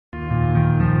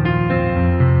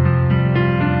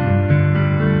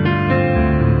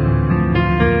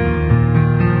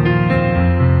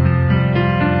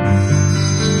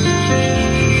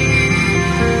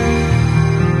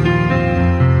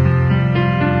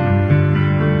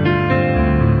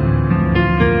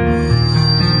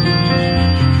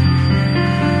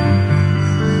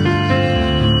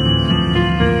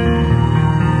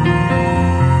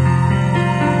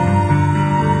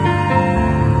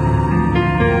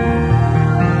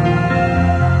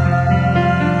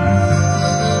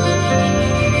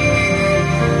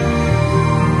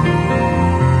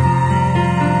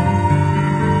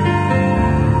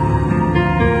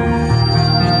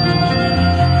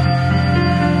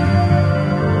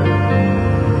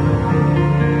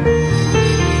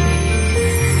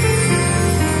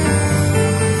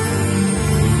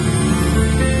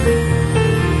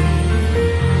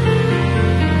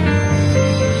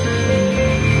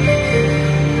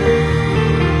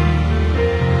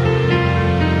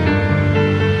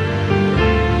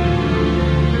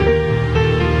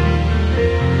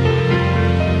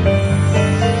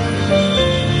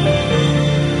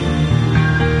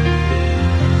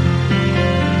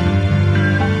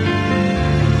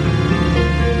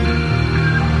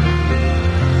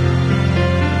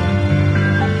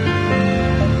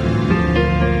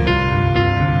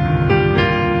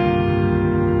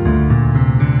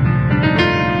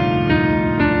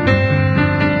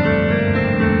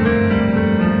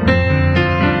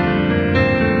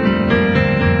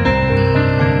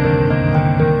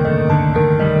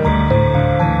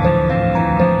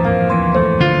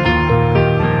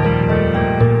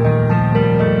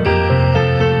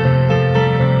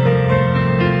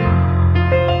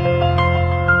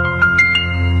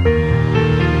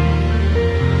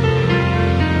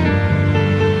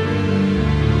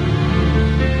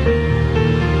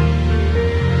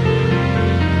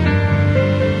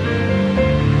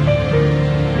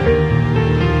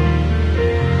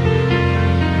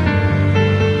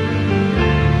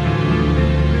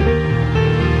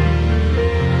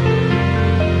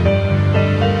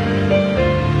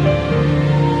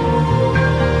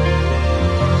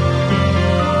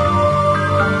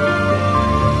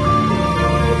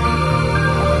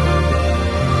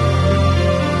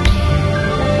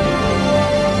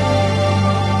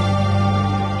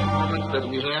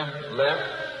prayer,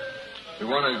 we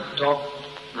want to talk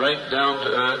right down to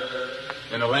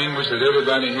earth in a language that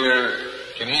everybody here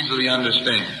can easily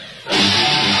understand.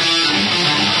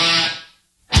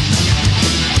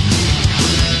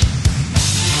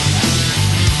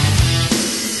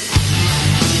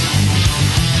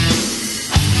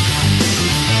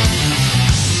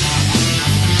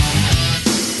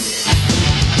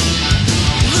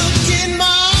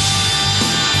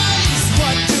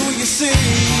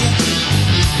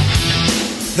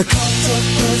 The cult of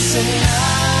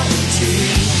personality.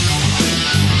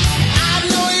 I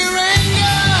know your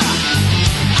anger,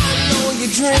 I know your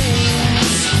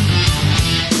dreams.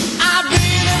 I've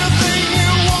been everything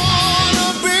you wanna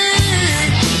be.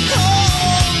 Oh,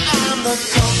 I'm the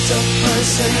cult of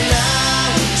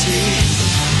personality.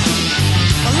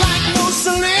 Like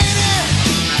Mussolini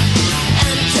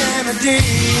and Kennedy,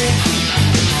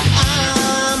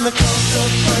 I'm the cult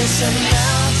of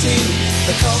personality.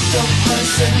 The cult of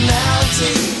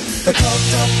personality, the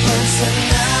cult of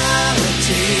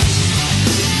personality.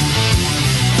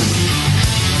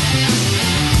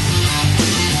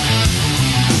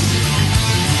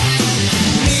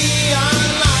 Neon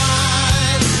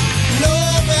lights,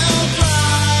 Nobel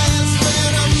Prize,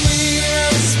 when a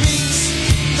mirror speaks,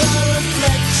 the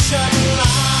reflection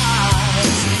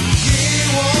lies. You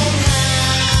won't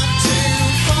have to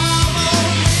follow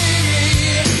me,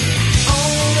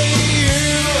 only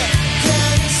you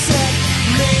can set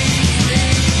me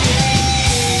free.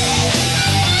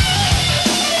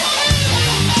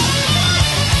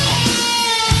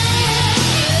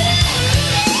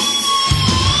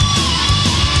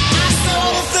 I saw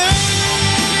the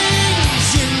things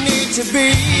you need to be.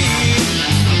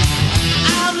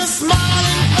 I'm the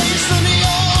smiling face on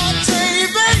your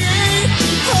TV.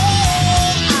 Oh,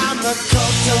 I'm the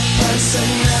cult of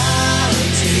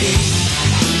personality.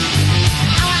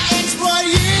 I exploit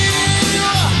you,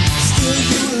 still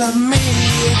you love me.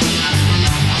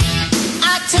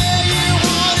 I tell you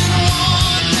 1 and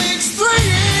 1 makes 3.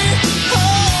 Oh,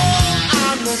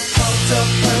 I'm the cult of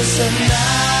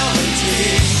personality.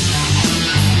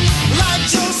 Like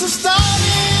Joseph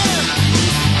Stalin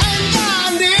and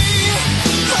Gandhi.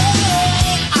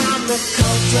 Oh, I'm the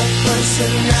cult of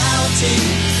personality.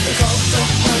 The cult of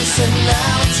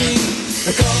personality.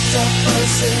 The cult of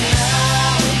personality.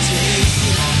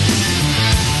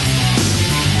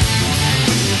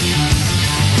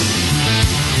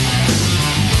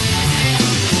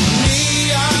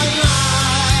 Neon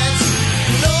lights,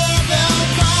 Nobel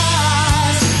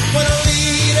Prize. When a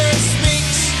leader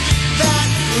speaks, that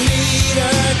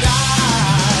leader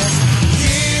dies.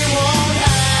 You won't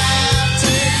have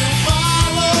to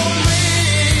follow me,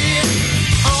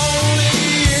 only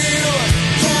you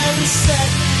can set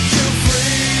you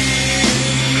free.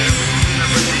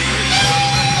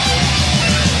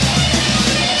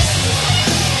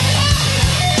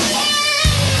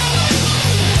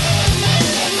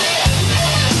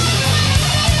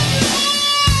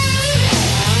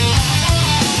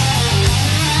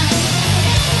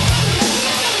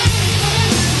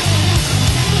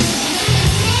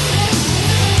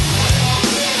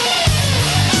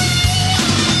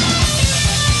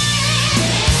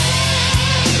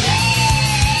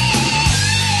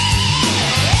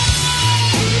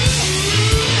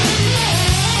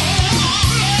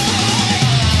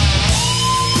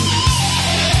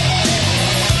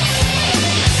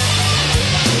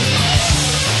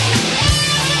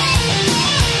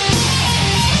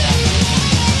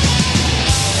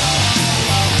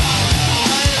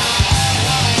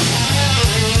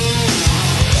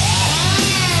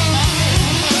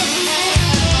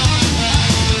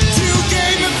 You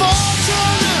gave me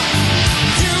fortune,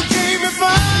 you gave me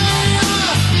fame,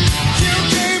 you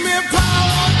gave me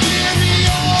power in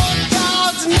your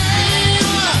God's name.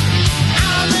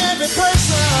 I'm every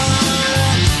person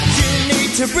you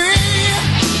need to be.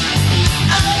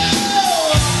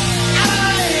 Oh,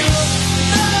 I'm the cult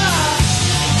of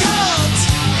personality.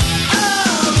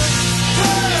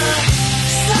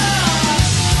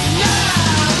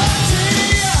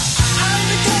 I'm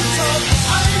the cult of,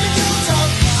 I'm the cult of,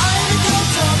 I'm the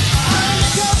cult of, I'm the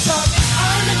cult of,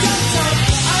 I'm the cult of,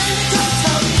 I'm the cult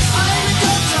of, I'm the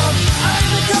cult of, I'm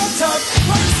the cult of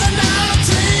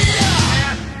personality.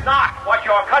 Ask not what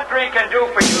your country can do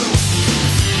for you.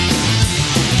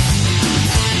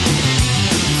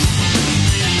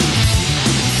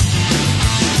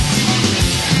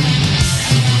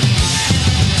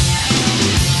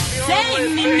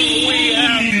 Send me.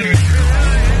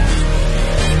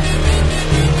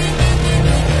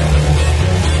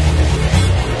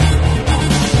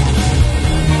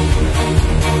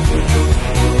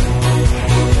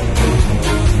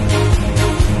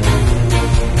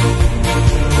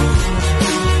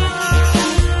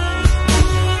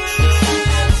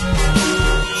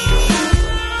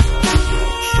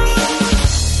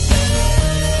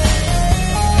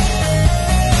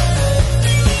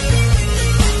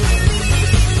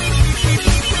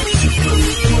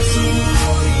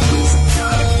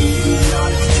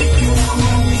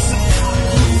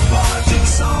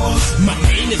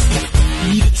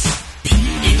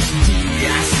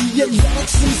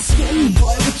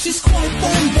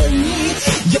 only.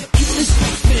 Your goodness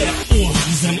is fair,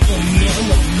 is an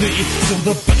anomaly. So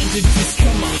the bandit just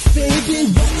come off, baby,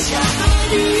 what's your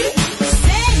honey?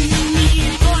 Send me,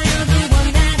 boy, you're the one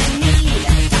that I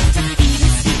need. Dr.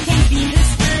 Fetus, he can't beat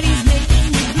us, but he's making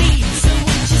me bleed. So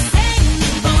what you send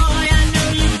me, boy, I know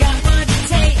you got what it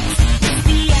takes. It's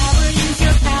the hour, use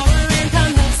your power and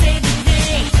come help save the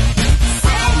day.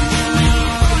 Send me,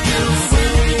 boy, you'll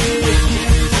save me.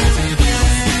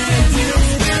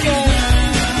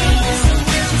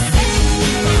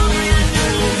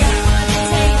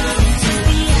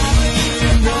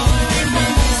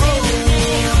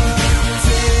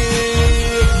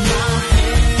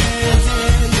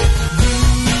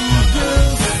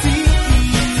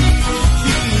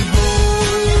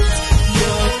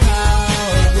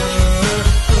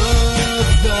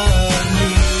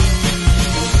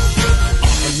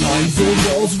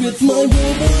 With my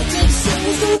robotic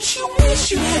souls, don't you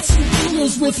wish you had some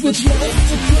rulers with which life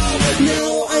to grow?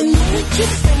 Now I know what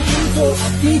you're thinking, for I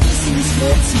think this is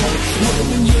what's more. Now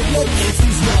when your blood hits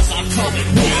these walls, I call it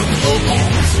war.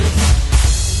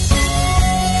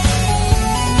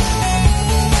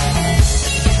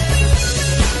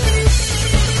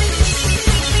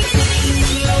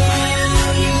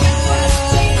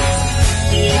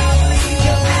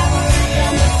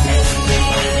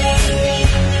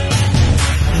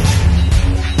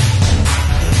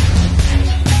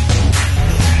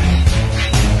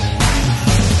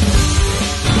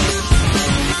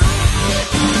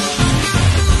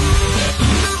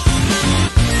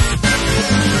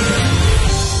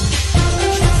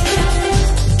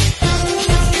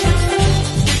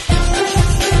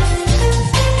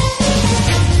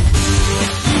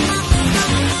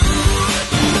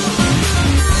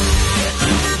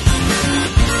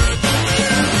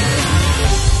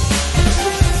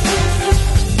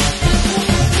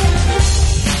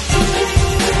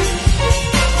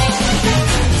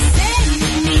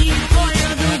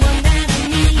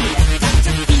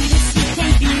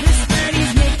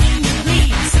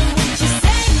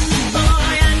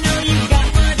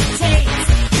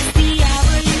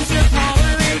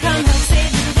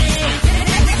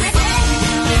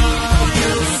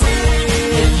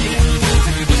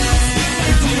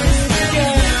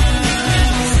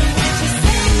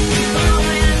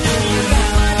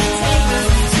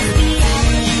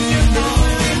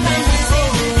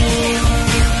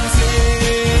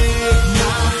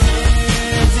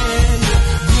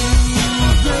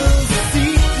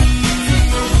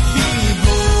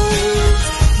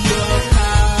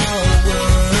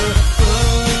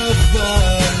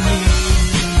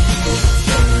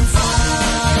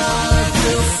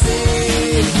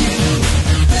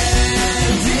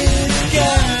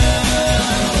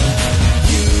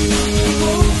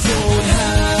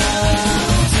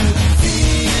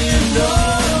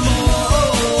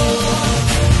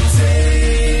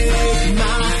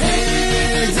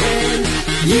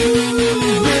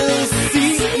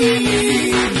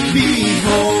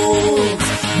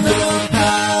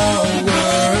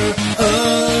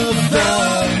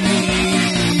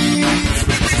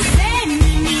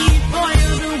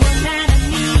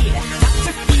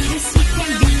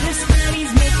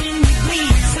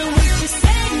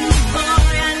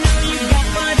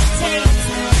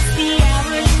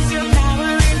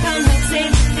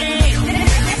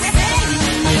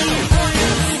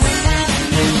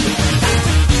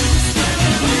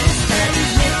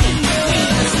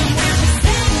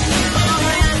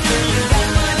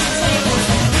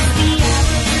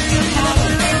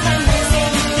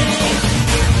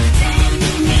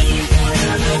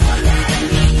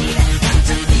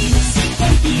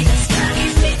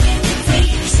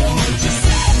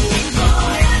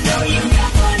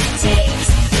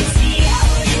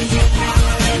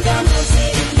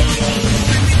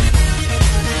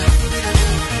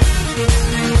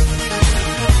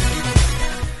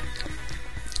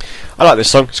 I like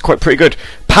this song, it's quite pretty good.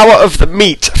 Power of the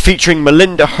Meat featuring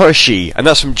Melinda Hershey, and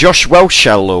that's from Josh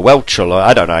Welchel, or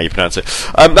I don't know how you pronounce it.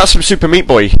 That's from Super Meat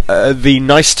Boy, the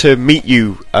Nice to Meet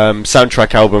You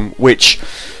soundtrack album, which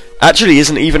actually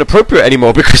isn't even appropriate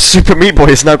anymore because Super Meat Boy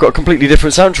has now got a completely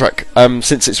different soundtrack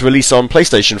since its release on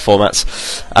PlayStation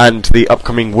formats and the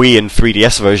upcoming Wii and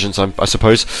 3DS versions, I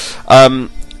suppose.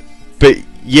 But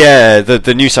yeah,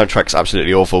 the new soundtrack's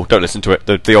absolutely awful. Don't listen to it.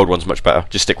 The old one's much better.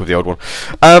 Just stick with the old one.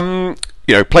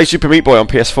 You know, play Super Meat Boy on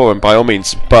PS4 and by all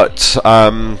means, but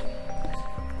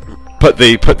put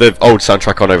the old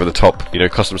soundtrack on over the top. You know,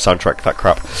 custom soundtrack, that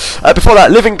crap. Before that,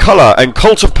 Living Colour and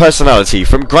Cult of Personality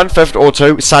from Grand Theft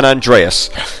Auto San Andreas.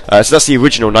 So that's the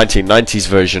original 1990s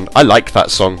version. I like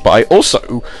that song, but I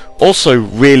also also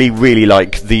really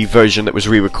like the version that was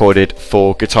re-recorded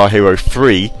for Guitar Hero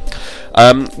 3,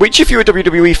 which if you're a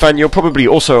WWE fan you're probably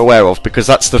also aware of, because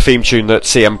that's the theme tune that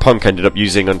CM Punk ended up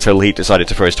using until he decided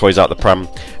to throw his toys out the pram,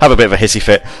 have a bit of a hissy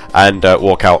fit, and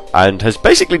walk out, and has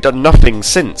basically done nothing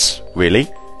since, really.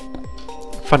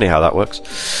 Funny how that works.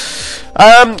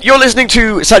 You're listening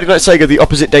to Saturday Night Sega, the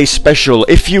Opposite Day special.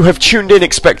 If you have tuned in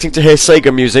expecting to hear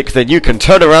Sega music, then you can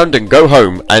turn around and go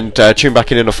home and tune back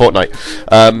in a fortnight,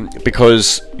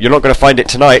 because you're not going to find it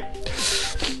tonight.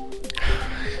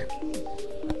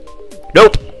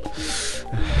 Nope.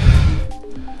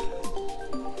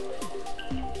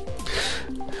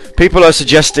 People are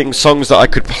suggesting songs that I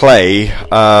could play.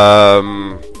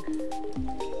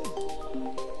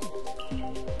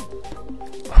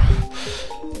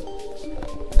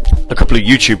 A couple of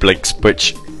YouTube links,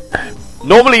 which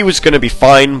normally was going to be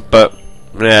fine, but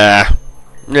yeah.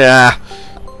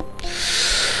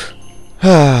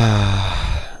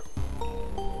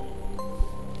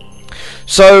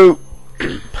 So,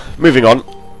 moving on.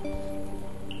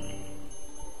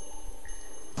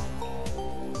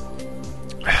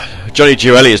 Johnny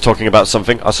Gioeli is talking about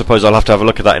something. I suppose I'll have to have a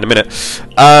look at that in a minute.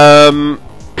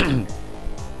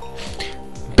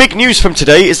 Big news from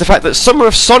today is the fact that Summer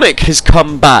of Sonic has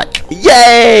come back.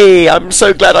 Yay! I'm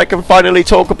so glad I can finally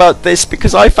talk about this,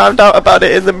 because I found out about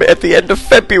it at the end of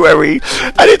February,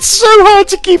 and it's so hard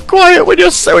to keep quiet when you're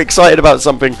so excited about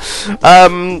something.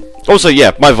 Also,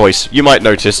 yeah, my voice. You might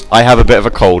notice I have a bit of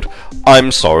a cold.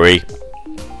 I'm sorry.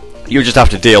 You'll just have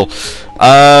to deal.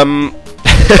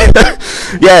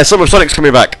 Yeah, Summer of Sonic's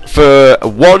coming back for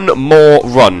one more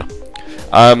run.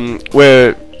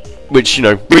 Which, you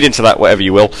know, read into that whatever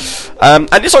you will. And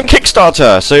it's on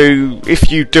Kickstarter, so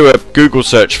if you do a Google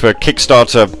search for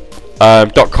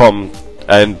Kickstarter.com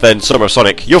and then Summer of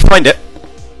Sonic, you'll find it.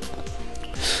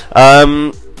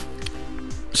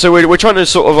 So we're trying to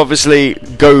sort of obviously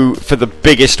go for the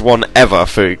biggest one ever,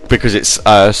 because it's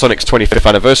Sonic's 25th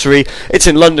anniversary. It's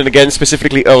in London again,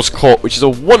 specifically Earl's Court, which is a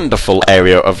wonderful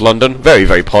area of London, very,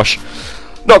 very posh.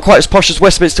 Not quite as posh as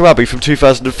Westminster Abbey from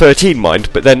 2013, mind,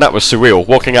 but then that was surreal.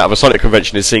 Walking out of a Sonic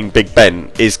convention and seeing Big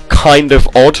Ben is kind of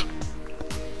odd.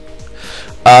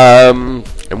 And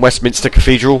Westminster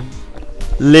Cathedral,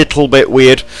 little bit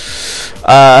weird.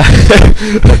 But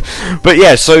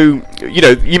yeah, so, you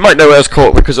know, you might know Earl's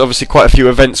Court because obviously quite a few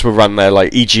events were run there,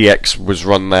 like EGX was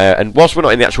run there, and whilst we're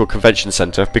not in the actual convention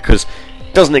centre, because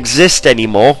it doesn't exist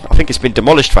anymore, I think it's been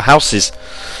demolished for houses,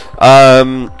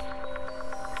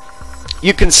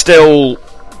 you can still,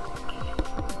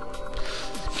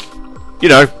 you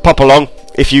know, pop along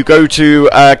if you go to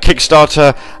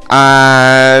Kickstarter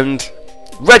and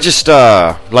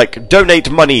register, like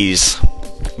donate monies,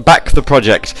 back the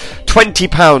project.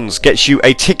 £20 gets you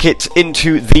a ticket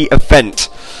into the event.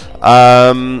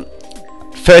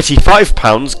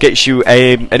 £35 gets you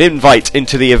an invite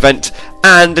into the event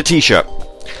and a t-shirt.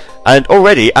 And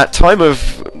already at time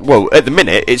of, well, at the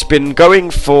minute it's been going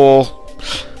for,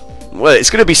 well, it's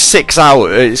going to be 6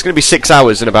 hours. It's going to be 6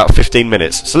 hours and about 15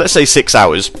 minutes. So let's say 6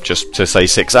 hours, just to say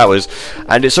 6 hours,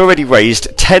 and it's already raised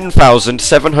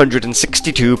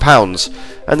 £10,762,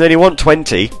 and then you want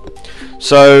 20.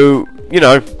 So, you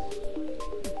know,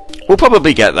 we'll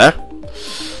probably get there.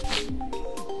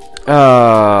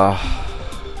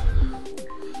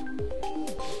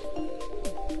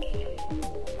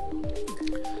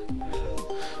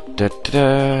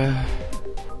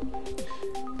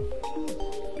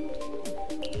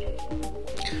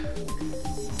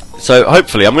 So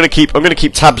hopefully I'm going to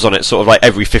keep tabs on it, sort of like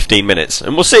every 15 minutes,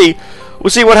 and we'll see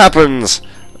what happens.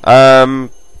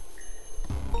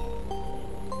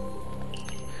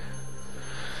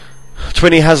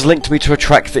 Twinny has linked me to a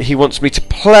track that he wants me to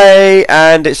play,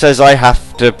 and it says I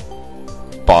have to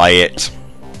buy it.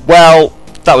 Well,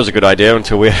 that was a good idea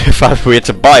until we found we had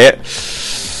to buy it.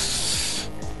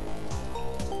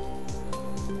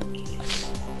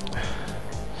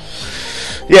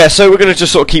 Yeah, so we're going to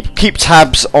just sort of keep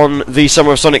tabs on the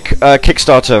Summer of Sonic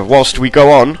Kickstarter whilst we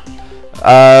go on.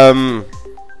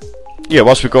 Yeah,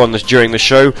 whilst we go on during the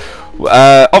show.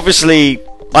 Obviously,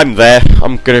 I'm there.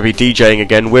 I'm going to be DJing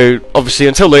again. We're obviously,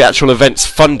 until the actual event's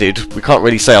funded, we can't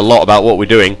really say a lot about what we're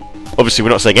doing. Obviously, we're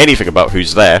not saying anything about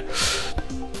who's there.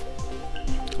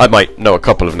 I might know a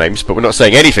couple of names, but we're not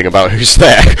saying anything about who's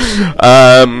there.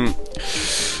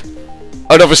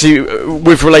 And obviously,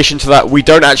 with relation to that, we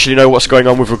don't actually know what's going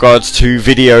on with regards to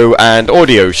video and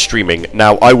audio streaming.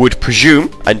 Now, I would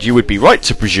presume, and you would be right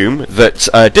to presume, that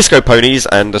Disco Ponies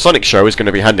and the Sonic Show is going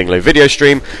to be handling the video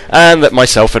stream, and that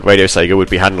myself and Radio Sega would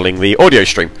be handling the audio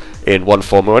stream in one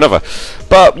form or another.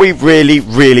 But we really,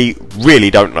 really,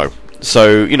 really don't know.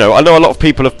 So, you know, I know a lot of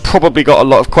people have probably got a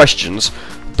lot of questions,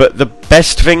 but the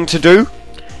best thing to do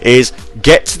is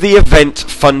get the event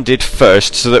funded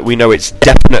first so that we know it's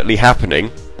definitely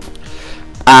happening,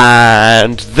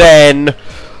 and then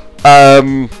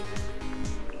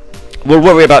we'll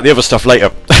worry about the other stuff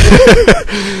later.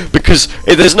 Because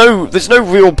there's no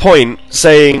real point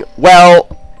saying, well,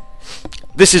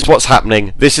 this is what's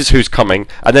happening, this is who's coming,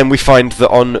 and then we find that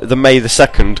on the May the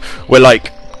 2nd we're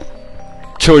like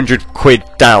 200 quid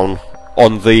down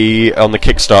on the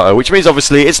Kickstarter, which means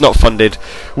obviously it's not funded,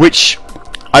 which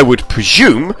I would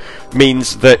presume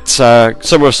means that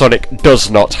Summer of Sonic does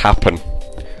not happen,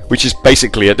 which is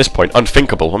basically at this point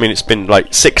unthinkable. I mean, it's been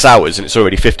like 6 hours and it's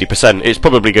already 50%. It's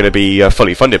probably going to be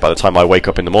fully funded by the time I wake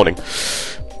up in the morning.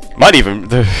 Might even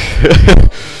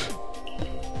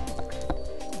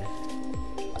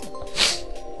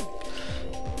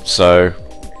So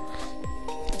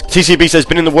TCB says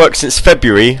been in the works since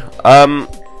February.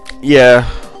 Yeah,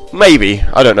 maybe,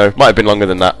 I don't know, might have been longer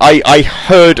than that. I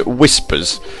heard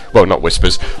whispers, well, not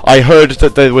whispers, I heard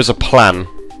that there was a plan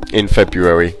in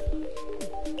February,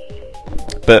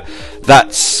 but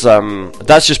that's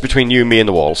just between you, me and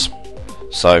the walls,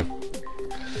 so,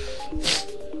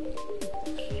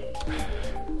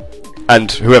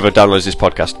 and whoever downloads this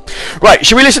podcast. Right,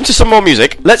 should we listen to some more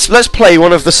music? Let's play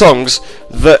one of the songs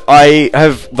that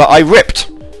I ripped,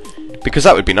 because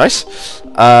that would be nice.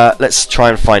 Let's try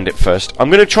and find it first. I'm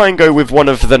going to try and go with one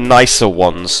of the nicer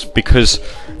ones, because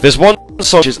there's one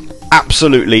song which is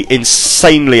absolutely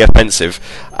insanely offensive,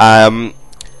 and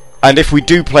if we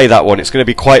do play that one, it's going to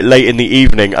be quite late in the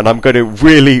evening, and I'm going to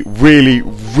really, really,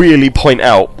 really point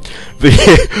out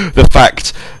the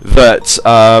fact that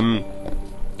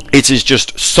it is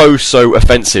just so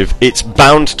offensive. It's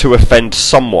bound to offend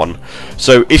someone.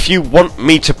 So if you want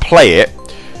me to play it,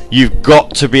 you've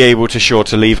got to be able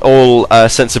to leave all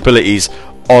sensibilities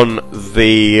on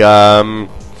the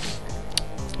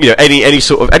you know, any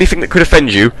sort of anything that could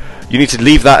offend you. You need to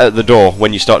leave that at the door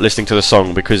when you start listening to the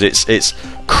song, because it's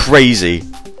crazy,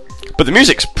 but the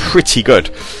music's pretty good.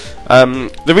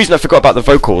 The reason I forgot about the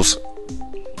vocals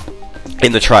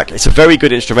in the track, it's a very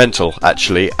good instrumental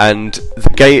actually, and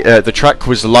the track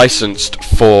was licensed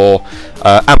for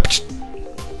Amped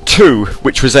 2,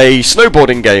 which was a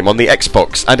snowboarding game on the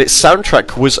Xbox, and its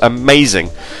soundtrack was amazing,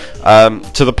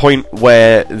 to the point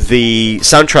where the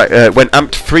soundtrack, when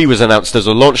Amped 3 was announced as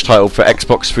a launch title for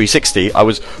Xbox 360, I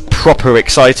was proper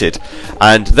excited,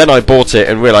 and then I bought it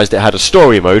and realised it had a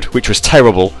story mode, which was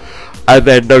terrible, and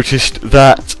then noticed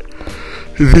that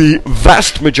the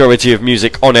vast majority of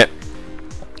music on it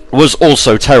was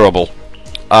also terrible.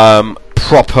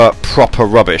 Proper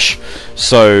rubbish.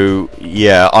 So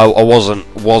yeah, I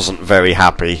wasn't very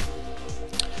happy.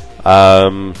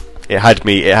 It had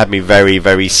me very,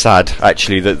 very sad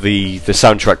actually that the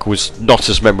soundtrack was not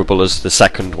as memorable as the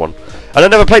second one. And I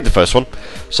never played the first one,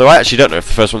 so I actually don't know if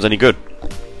the first one's any good.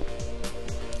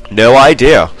 No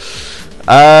idea.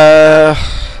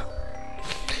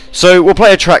 So we'll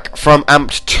play a track from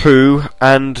Amped 2,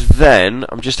 and then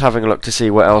I'm just having a look to see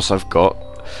what else I've got.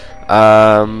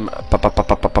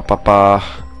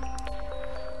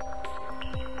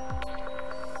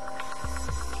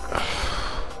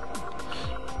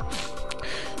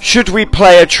 Should we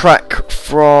play a track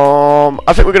from...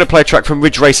 I think we're going to play a track from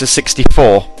Ridge Racer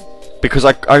 64, because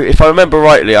if I remember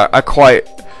rightly, I can't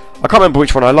remember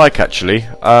which one I like actually.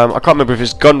 I can't remember if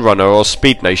it's Gunrunner or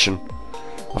Speed Nation.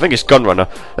 I think it's Gunrunner.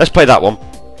 Let's play that one.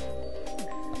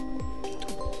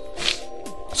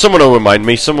 Someone will remind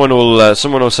me. Someone will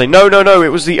say, no, it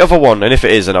was the other one. And if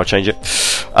it is, then I'll change it.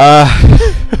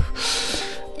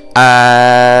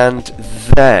 And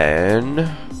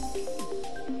then...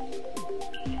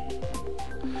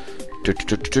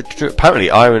 apparently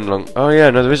Iron Lung... Oh yeah,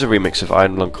 no, there is a remix of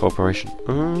Iron Lung Corporation.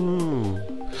 Ooh.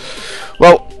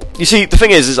 Well, you see, the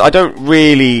thing is I don't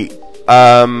really...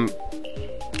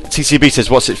 TCB says,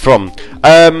 what's it from?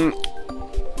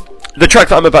 The track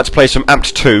that I'm about to play is from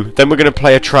Amped 2. Then we're going to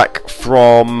play a track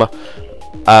from...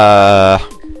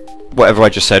 whatever I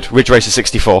just said. Ridge Racer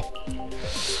 64.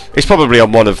 It's probably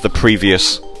on one of the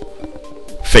previous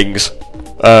things.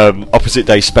 Opposite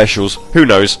Day specials. Who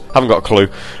knows? Haven't got a clue.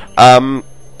 And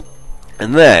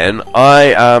then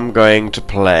I am going to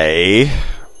play...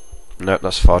 No,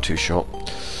 that's far too short.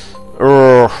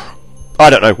 I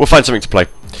don't know. We'll find something to play.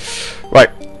 Right.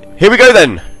 Here we go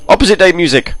then. Opposite Day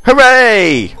music.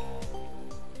 Hooray!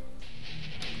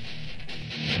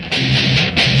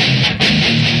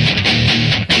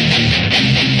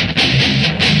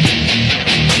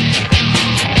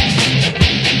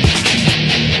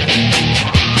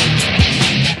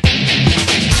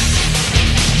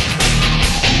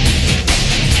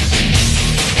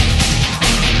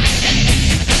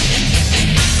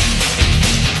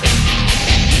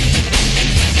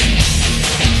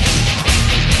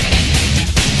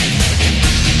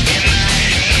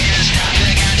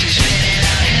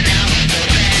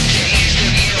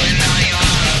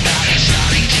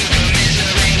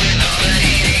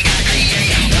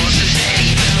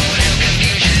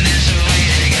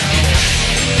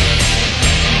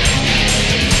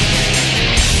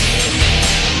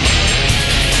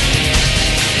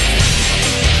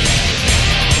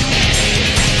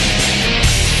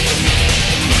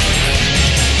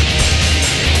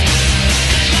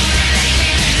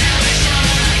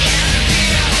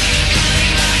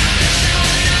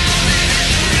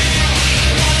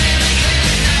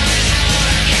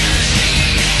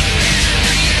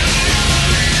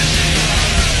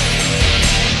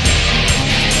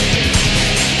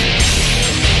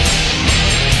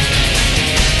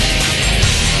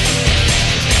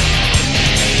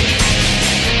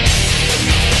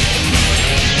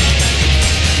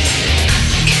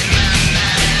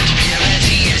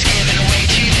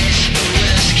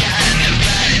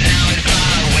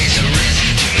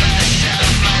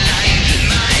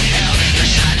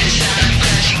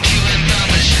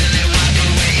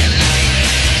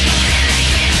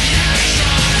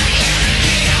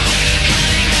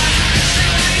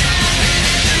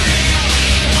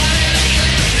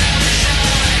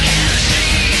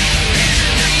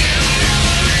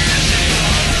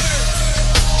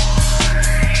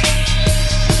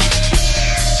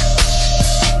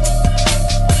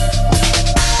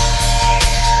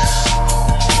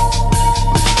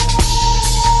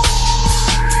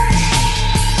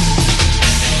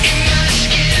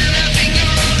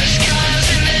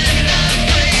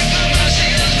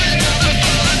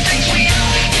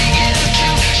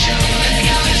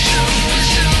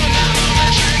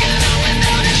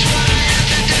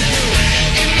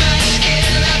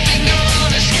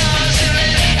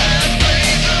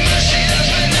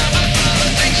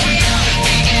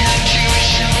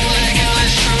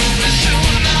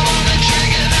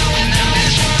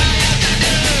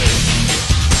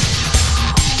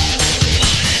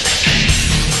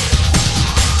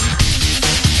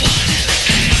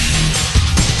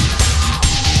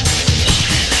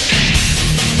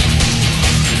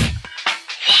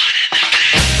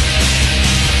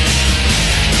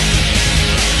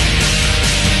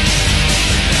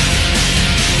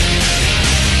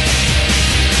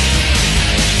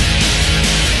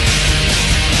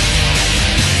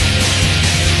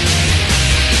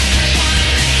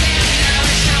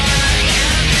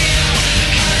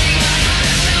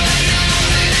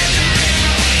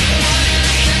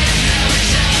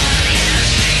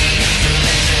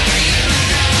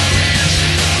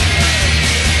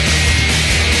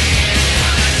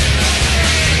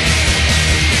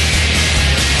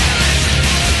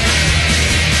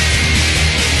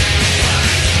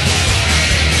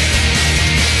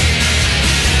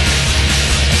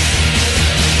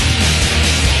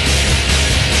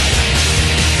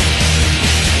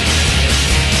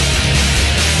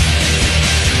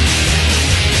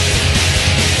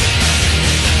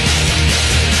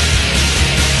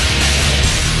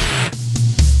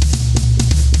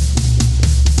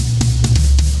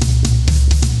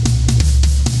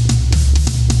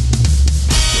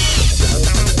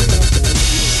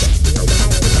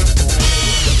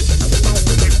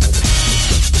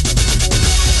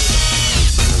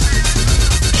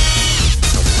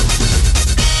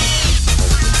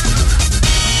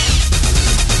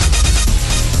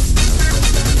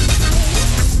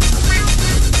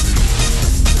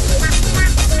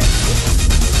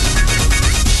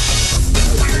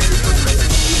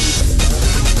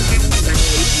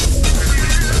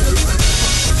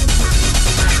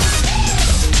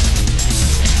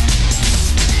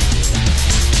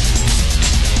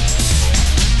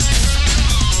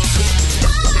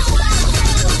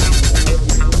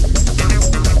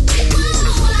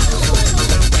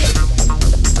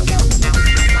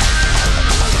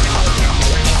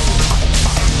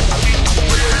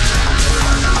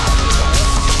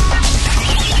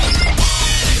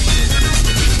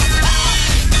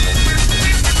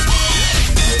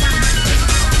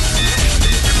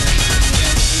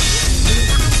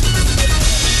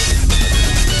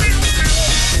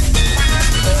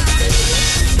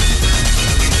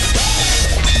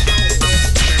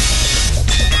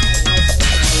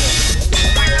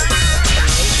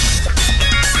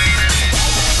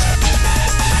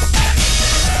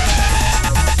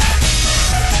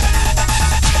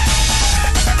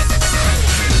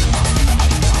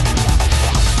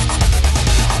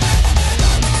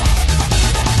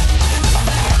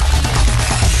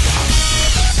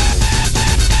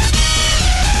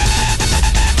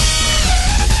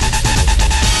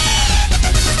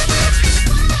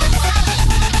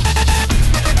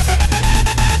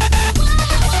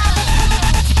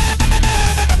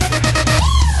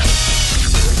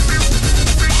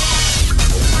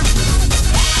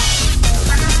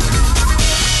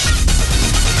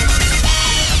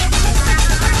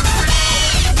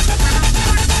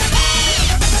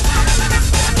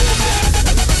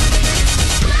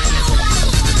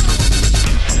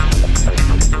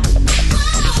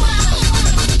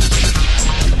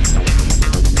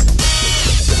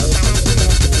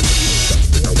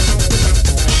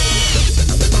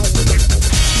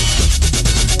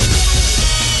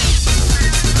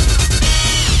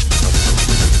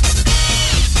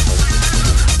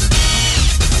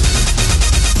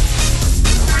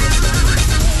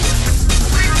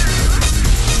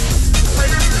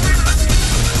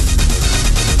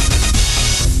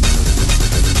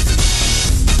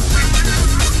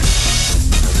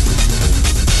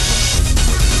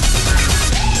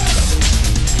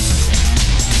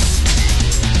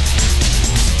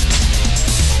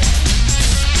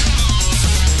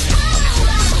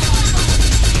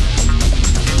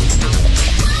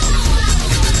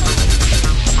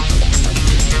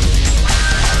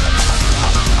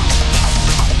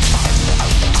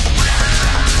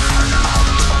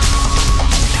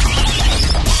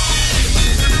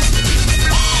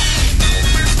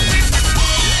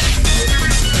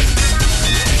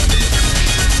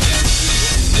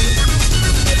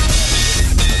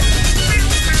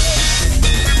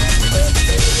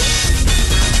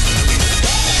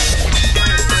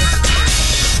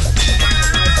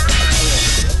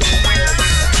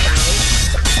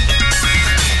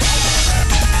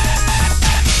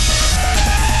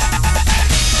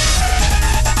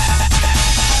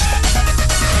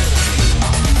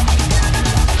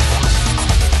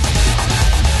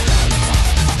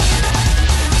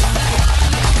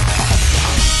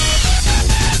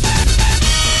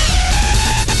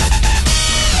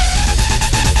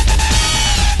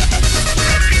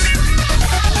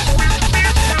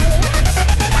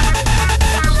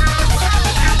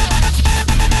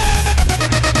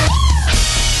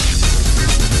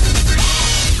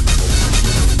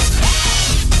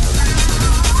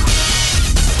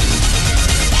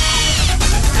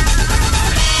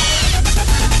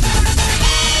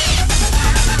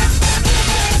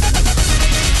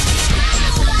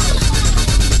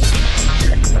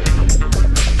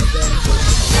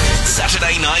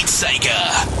 Night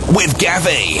Sega with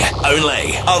Gavi,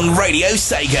 only on Radio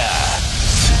Sega.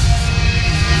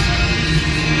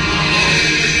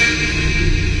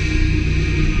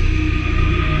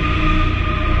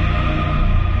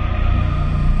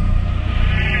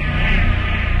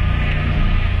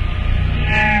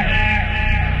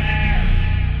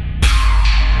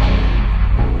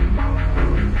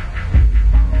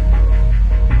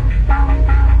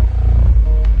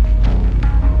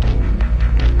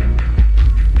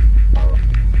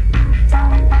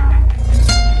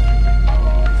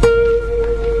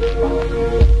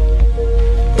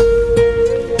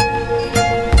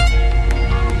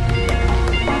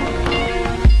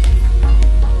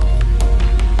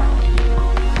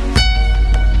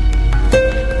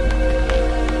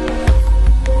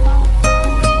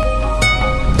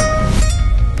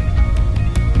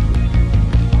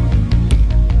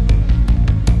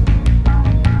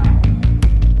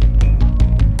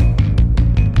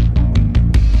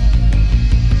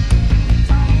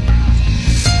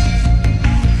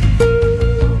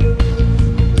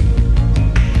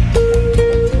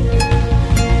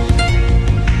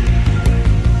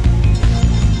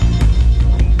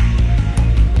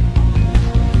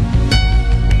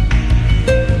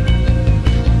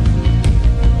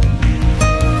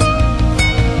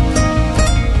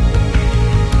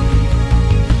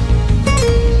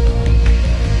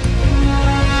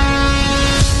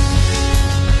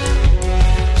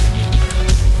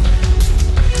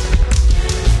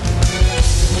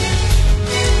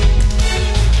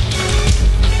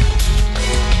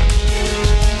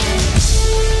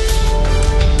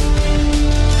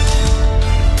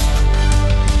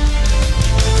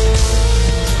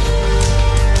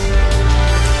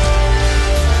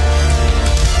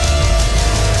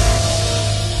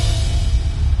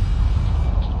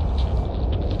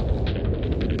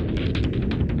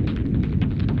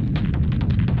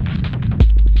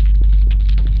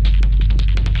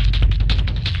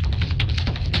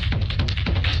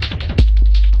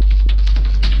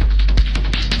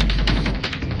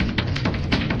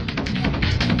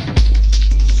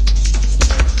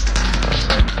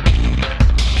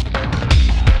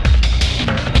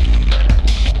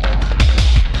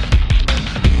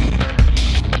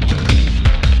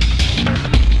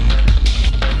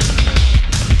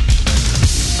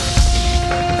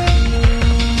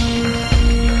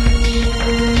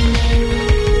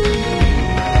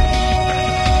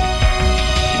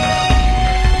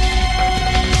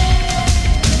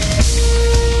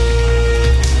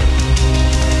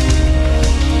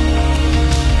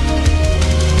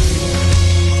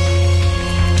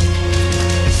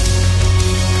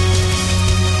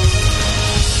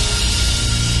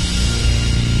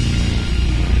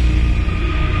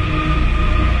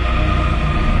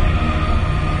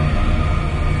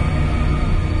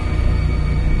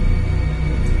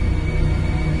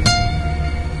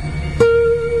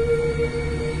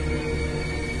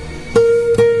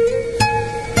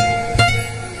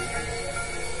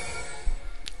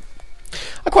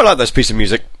 I quite like this piece of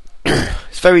music.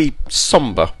 It's very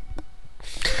somber.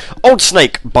 Old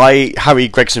Snake by Harry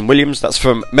Gregson Williams. That's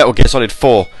from Metal Gear Solid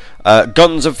 4.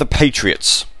 Guns of the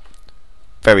Patriots.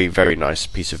 Very, very nice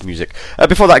piece of music.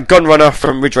 Before that, Gunrunner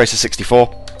from Ridge Racer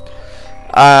 64.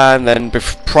 And then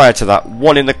prior to that,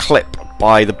 One in the Clip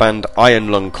by the band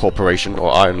Iron Lung Corporation,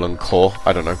 or Iron Lung Corps.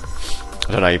 I don't know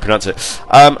how you pronounce it.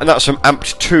 And that's from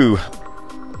Amped 2.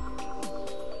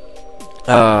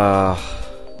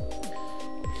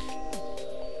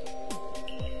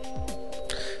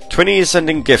 20 is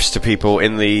sending gifts to people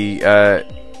in the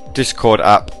Discord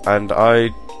app, and I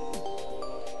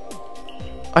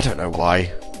don't know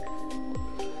why.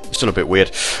 It's still a bit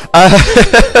weird.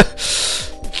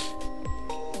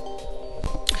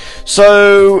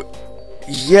 So,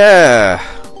 yeah.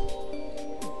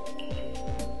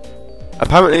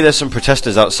 Apparently there's some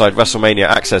protesters outside WrestleMania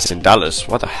Access in Dallas.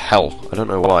 What the hell? I don't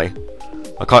know why.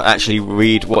 I can't actually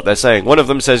read what they're saying. One of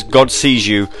them says, God sees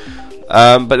you.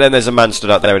 But then there's a man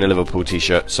stood out there in a Liverpool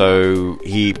t-shirt, so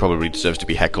he probably deserves to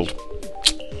be heckled.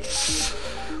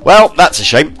 Well, that's a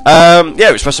shame.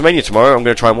 Yeah, it's WrestleMania tomorrow. I'm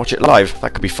going to try and watch it live.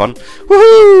 That could be fun.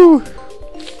 Woohoo!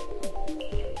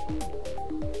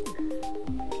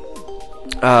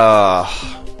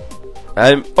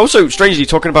 Also, strangely,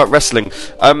 talking about wrestling,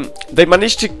 they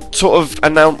managed to sort of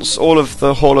announce all of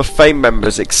the Hall of Fame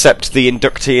members except the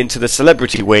inductee into the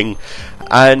celebrity wing,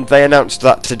 and they announced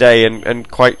that today,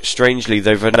 and quite strangely,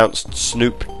 they've announced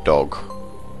Snoop Dogg.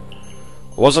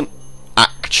 Wasn't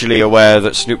actually aware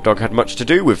that Snoop Dogg had much to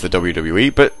do with the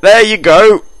WWE, but there you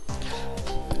go.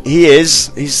 He is.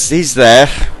 He's there.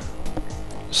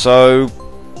 So,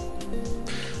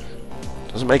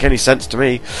 Doesn't make any sense to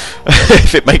me.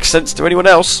 If it makes sense to anyone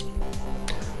else,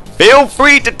 feel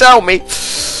free to tell me.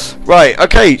 Right,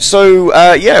 okay, so,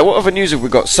 yeah, what other news have we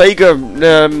got?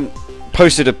 Sega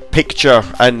posted a picture,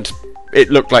 and it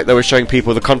looked like they were showing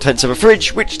people the contents of a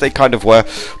fridge, which they kind of were,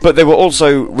 but they were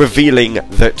also revealing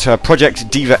that Project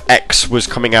Diva X was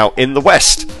coming out in the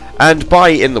West. And by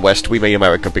in the West, we mean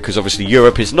America, because obviously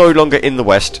Europe is no longer in the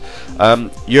West.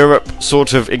 Europe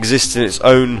sort of exists in its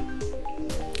own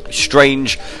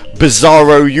strange,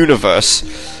 bizarro universe.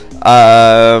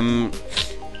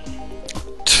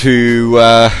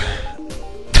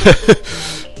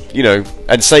 You know,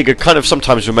 and Sega kind of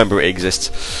sometimes remember it exists.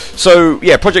 So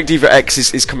yeah, Project Diva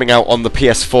X is coming out on the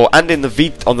PS4 and in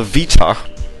the on the Vita,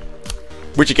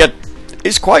 which again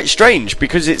is quite strange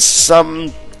because it's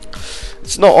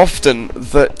not often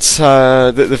that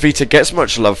the Vita gets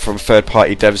much love from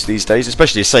third-party devs these days,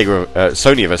 especially as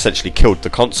Sony have essentially killed the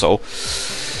console.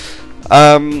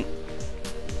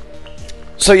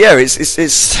 So yeah,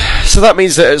 so that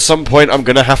means that at some point I'm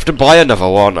gonna have to buy another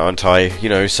one, aren't I? You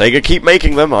know, Sega keep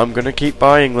making them, I'm gonna keep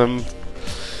buying them.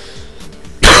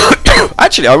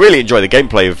 Actually, I really enjoy the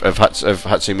gameplay of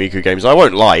Hatsune Miku games. I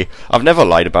won't lie, I've never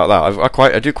lied about that.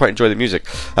 I do quite enjoy the music,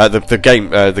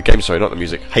 the game. Sorry, not the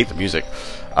music. Hate the music.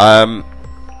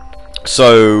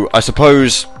 So I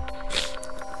suppose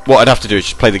what I'd have to do is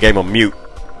just play the game on mute.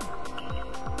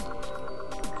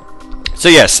 So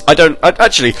yes, I don't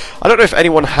know if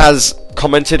anyone has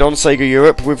commented on Sega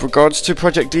Europe with regards to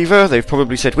Project Diva. They've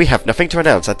probably said, we have nothing to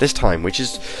announce at this time, which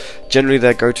is generally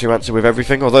their go-to answer with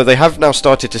everything, although they have now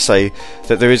started to say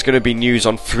that there is going to be news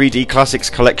on 3D Classics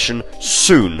Collection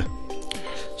soon.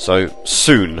 So,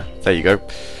 soon. There you go.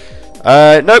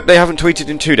 Nope, they haven't tweeted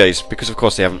in 2 days, because of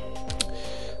course they haven't.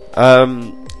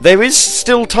 There is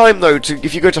still time though,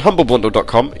 if you go to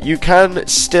humblebundle.com, you can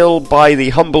still buy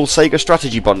the Humble Sega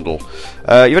Strategy Bundle.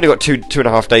 You've only got two and a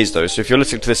half days though, so if you're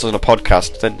listening to this on a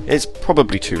podcast, then it's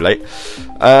probably too late.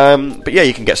 But yeah,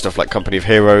 you can get stuff like Company of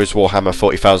Heroes, Warhammer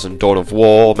 40,000, Dawn of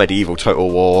War, Medieval Total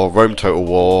War, Rome Total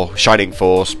War, Shining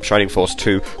Force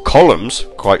 2, Columns,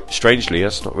 quite strangely,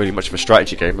 that's not really much of a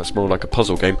strategy game, that's more like a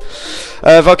puzzle game.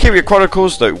 Valkyria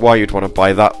Chronicles, though why you'd want to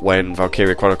buy that when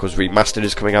Valkyria Chronicles Remastered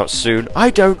is coming out soon, I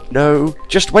don't know.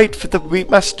 Just wait for the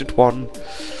remastered one.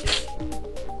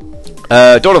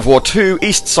 Dawn of War 2,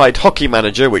 East Side Hockey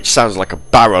Manager, which sounds like a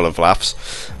barrel of laughs.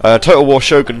 Total War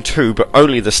Shogun 2, but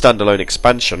only the standalone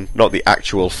expansion, not the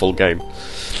actual full game.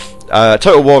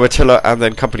 Total War Attila, and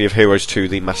then Company of Heroes 2,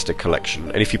 the Master Collection.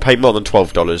 And if you pay more than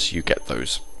 $12, you get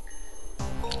those.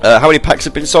 How many packs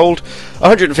have been sold?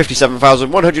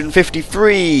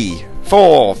 157,153!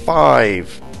 4,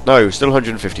 5... No, still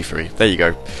 153. There you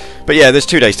go. But yeah, there's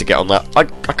 2 days to get on that. I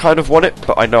kind of want it,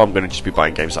 but I know I'm going to just be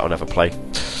buying games that I'll never play.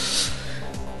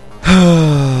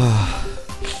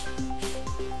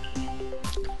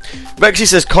 Rexy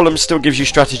says Columns still gives you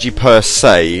strategy per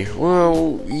se.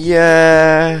 Well,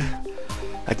 yeah...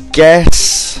 I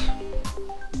guess...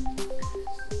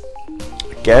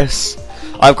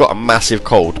 I've got a massive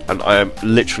cold, and I am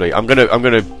literally... I'm gonna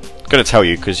tell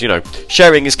you, because, you know,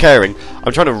 sharing is caring.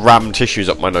 I'm trying to ram tissues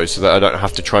up my nose so that I don't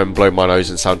have to try and blow my nose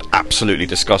and sound absolutely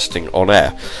disgusting on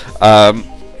air.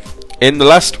 In the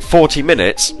last 40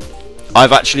 minutes,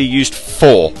 I've actually used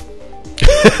 4.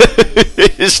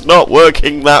 It's not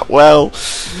working that well.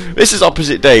 This is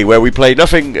Opposite Day, where we play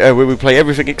nothing, where we play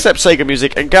everything except Sega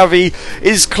music, and Gavi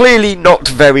is clearly not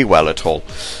very well at all.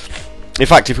 In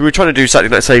fact, if we were trying to do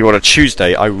Saturday Night Sega on a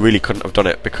Tuesday, I really couldn't have done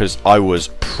it because I was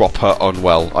proper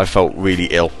unwell. I felt really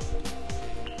ill.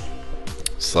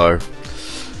 So,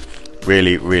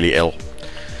 really, really ill.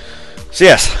 So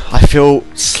yes, I feel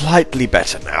slightly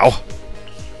better now.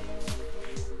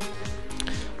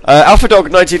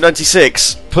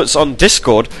 AlphaDog1996 puts on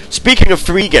Discord, speaking of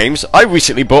 3 games, I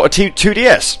recently bought a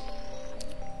 2DS.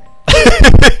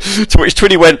 To which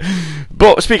Twinny went,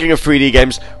 speaking of 3D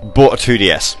games, bought a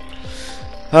 2DS.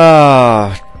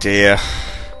 Ah, dear.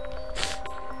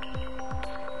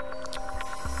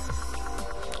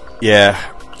 Yeah.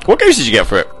 What games did you get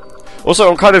for it? Also,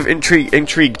 I'm kind of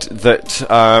intrigued that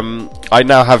I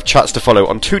now have chats to follow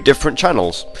on 2 different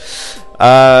channels.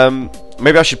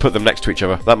 Maybe I should put them next to each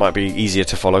other. That might be easier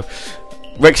to follow.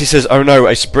 Rexy says, oh no,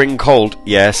 a spring cold.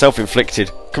 Yeah, self-inflicted.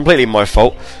 Completely my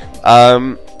fault.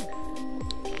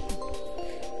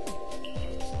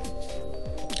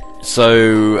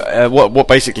 So, what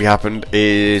basically happened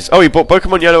is... Oh, you bought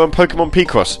Pokemon Yellow and Pokemon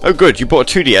Picross. Oh, good, you bought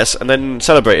a 2DS and then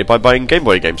celebrated by buying Game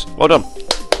Boy games. Well done.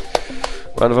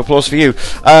 Round of applause for you.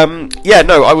 Yeah,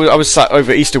 no, I was sat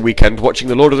over Easter weekend watching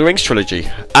the Lord of the Rings trilogy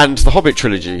and the Hobbit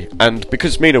trilogy, and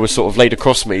because Mina was sort of laid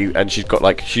across me and she'd got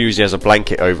like Husey as a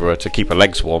blanket over her to keep her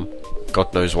legs warm,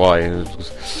 God knows why.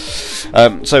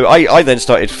 So I then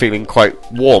started feeling quite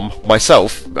warm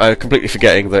myself, completely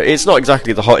forgetting that it's not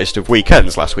exactly the hottest of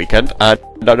weekends last weekend, and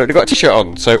I'd only got a t-shirt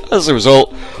on, so as a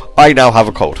result, I now have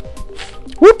a cold.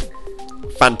 Whoop!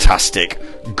 Fantastic.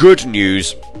 Good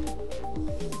news.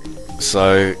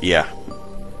 So, yeah.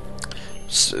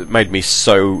 It made me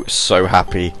so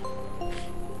happy.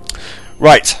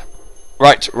 Right.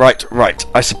 I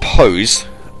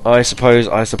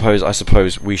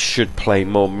suppose we should play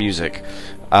more music.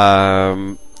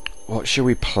 What should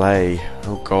we play?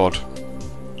 Oh god.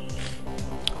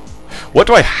 What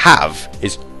do I have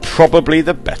is probably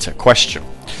the better question.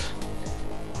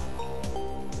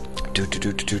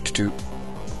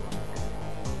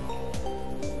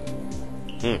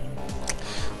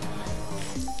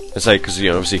 I say, because, you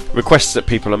know, obviously, requests that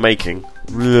people are making.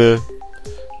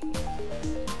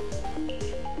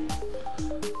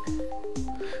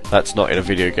 That's not in a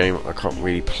video game. I can't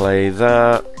really play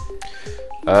that.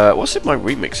 What's in my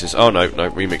remixes? Oh, no,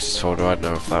 remixes folder. I don't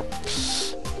know of that.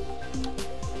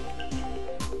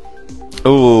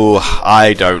 Oh,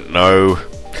 I don't know.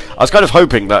 I was kind of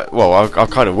hoping that, well, I'm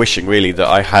kind of wishing really that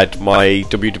I had my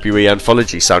WWE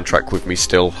Anthology soundtrack with me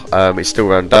still. It's still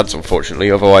around Dad's,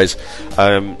 unfortunately. Otherwise,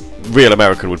 Real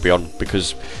American would be on,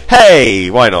 because, hey,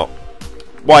 why not?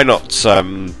 Why not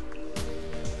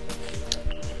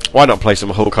play some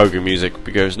Hulk Hogan music?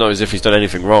 Because not as if he's done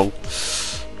anything wrong,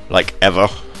 like ever.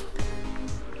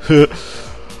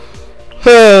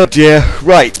 Oh dear.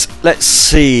 Right, let's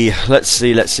see.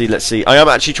 I am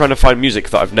actually trying to find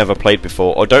music that I've never played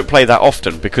before, or don't play that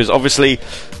often, because obviously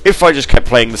if I just kept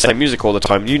playing the same music all the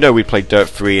time, you know we'd play Dirt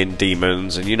 3 and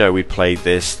Demons, and you know we'd play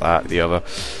this, that, the other.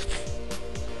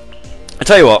 I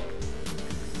tell you what,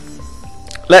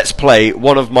 let's play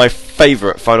one of my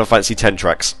favourite Final Fantasy X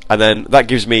tracks, and then that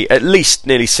gives me at least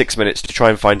nearly 6 minutes to try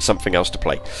and find something else to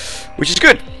play, which is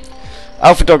good.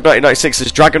 Alpha Dog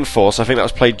 1996's Dragon Force. I think that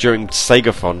was played during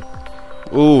SegaFon.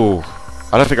 Ooh,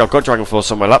 I don't think I've got Dragon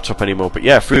Force on my laptop anymore, but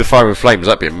yeah, Through the Fire and Flames,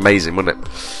 that'd be amazing, wouldn't it?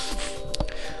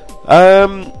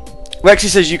 Rexy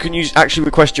says you can actually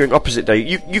request during opposite day.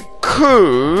 You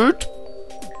could,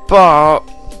 but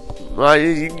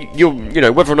you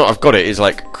know, whether or not I've got it is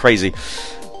like crazy.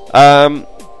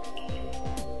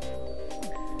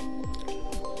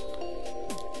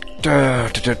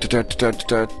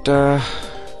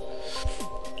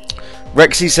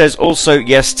 Rexy says also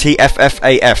yes,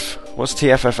 TFFAF. What's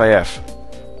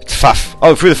TFFAF? It's FAF.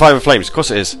 Oh, Through the Fire and Flames. Of course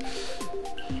it is.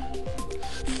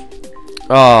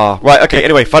 Ah, right. Okay.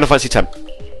 Anyway, Final Fantasy X.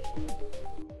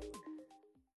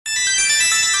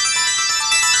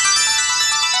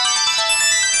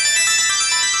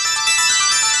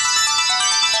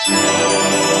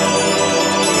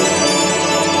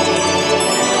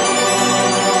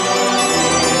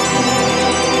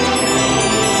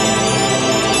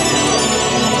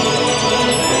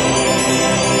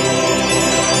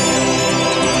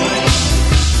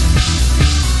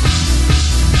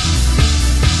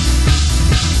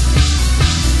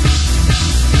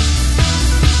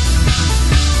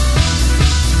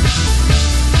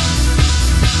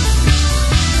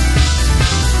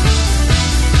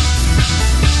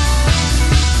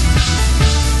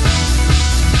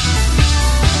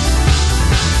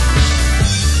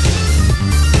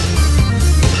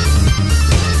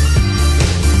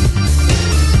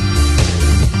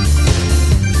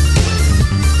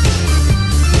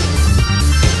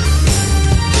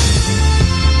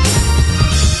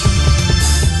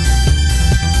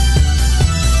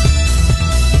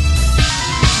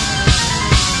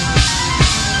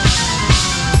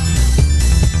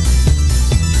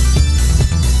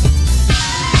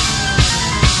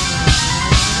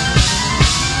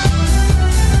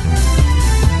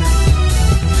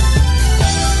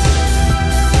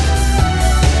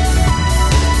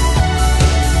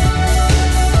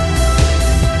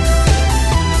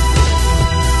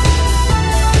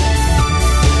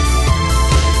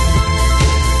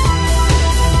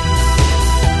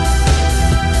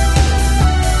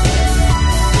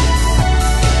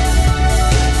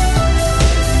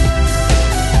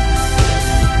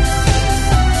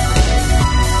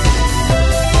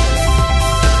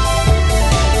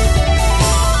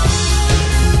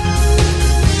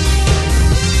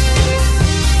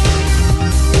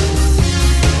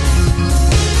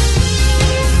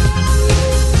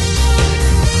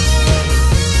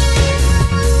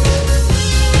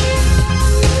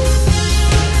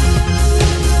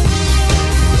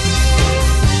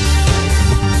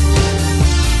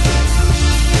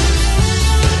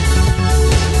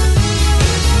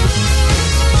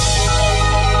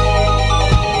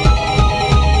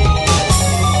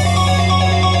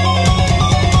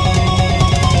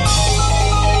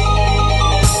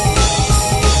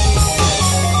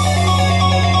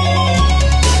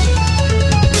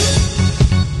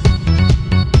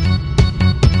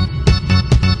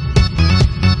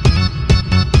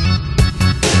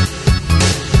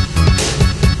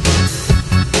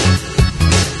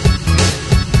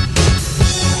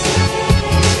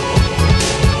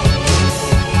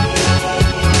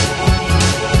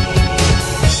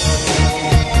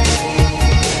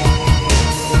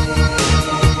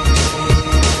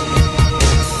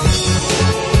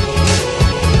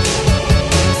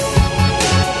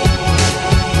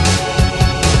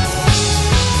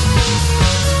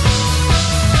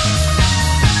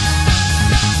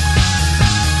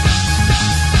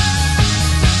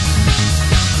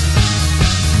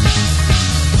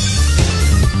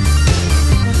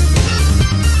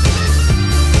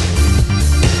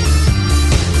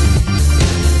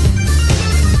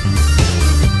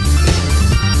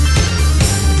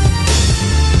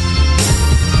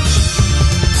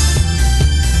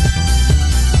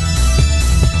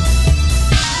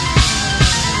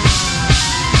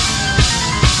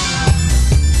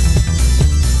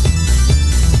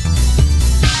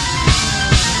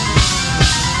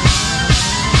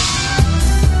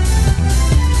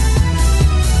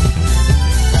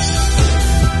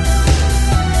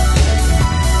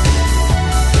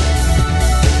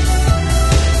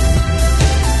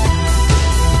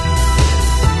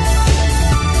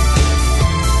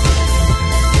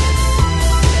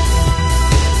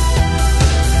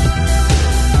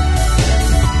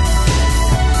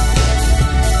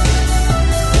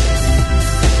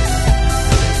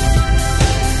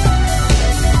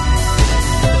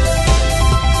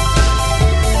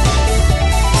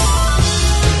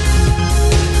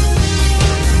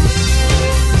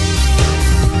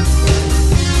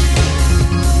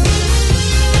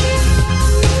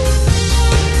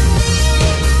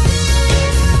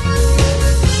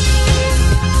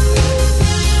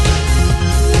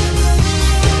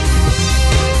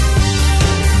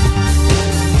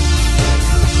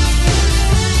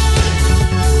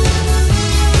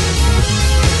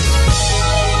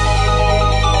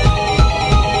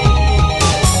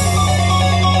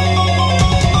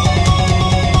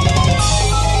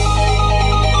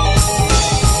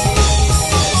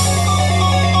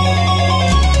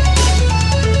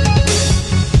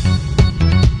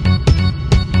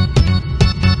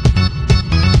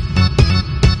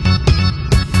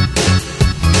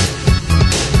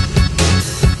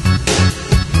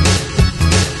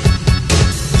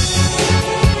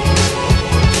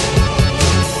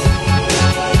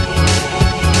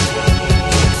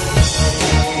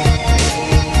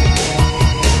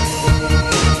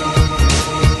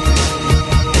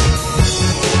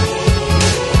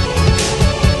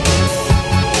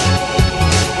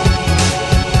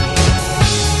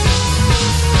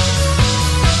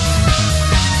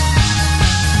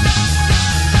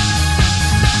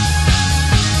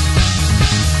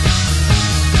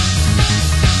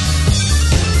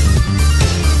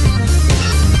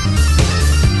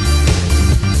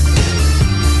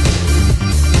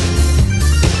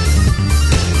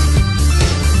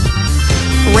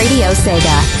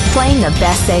 Sega, playing the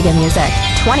best Sega music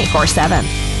 24/7.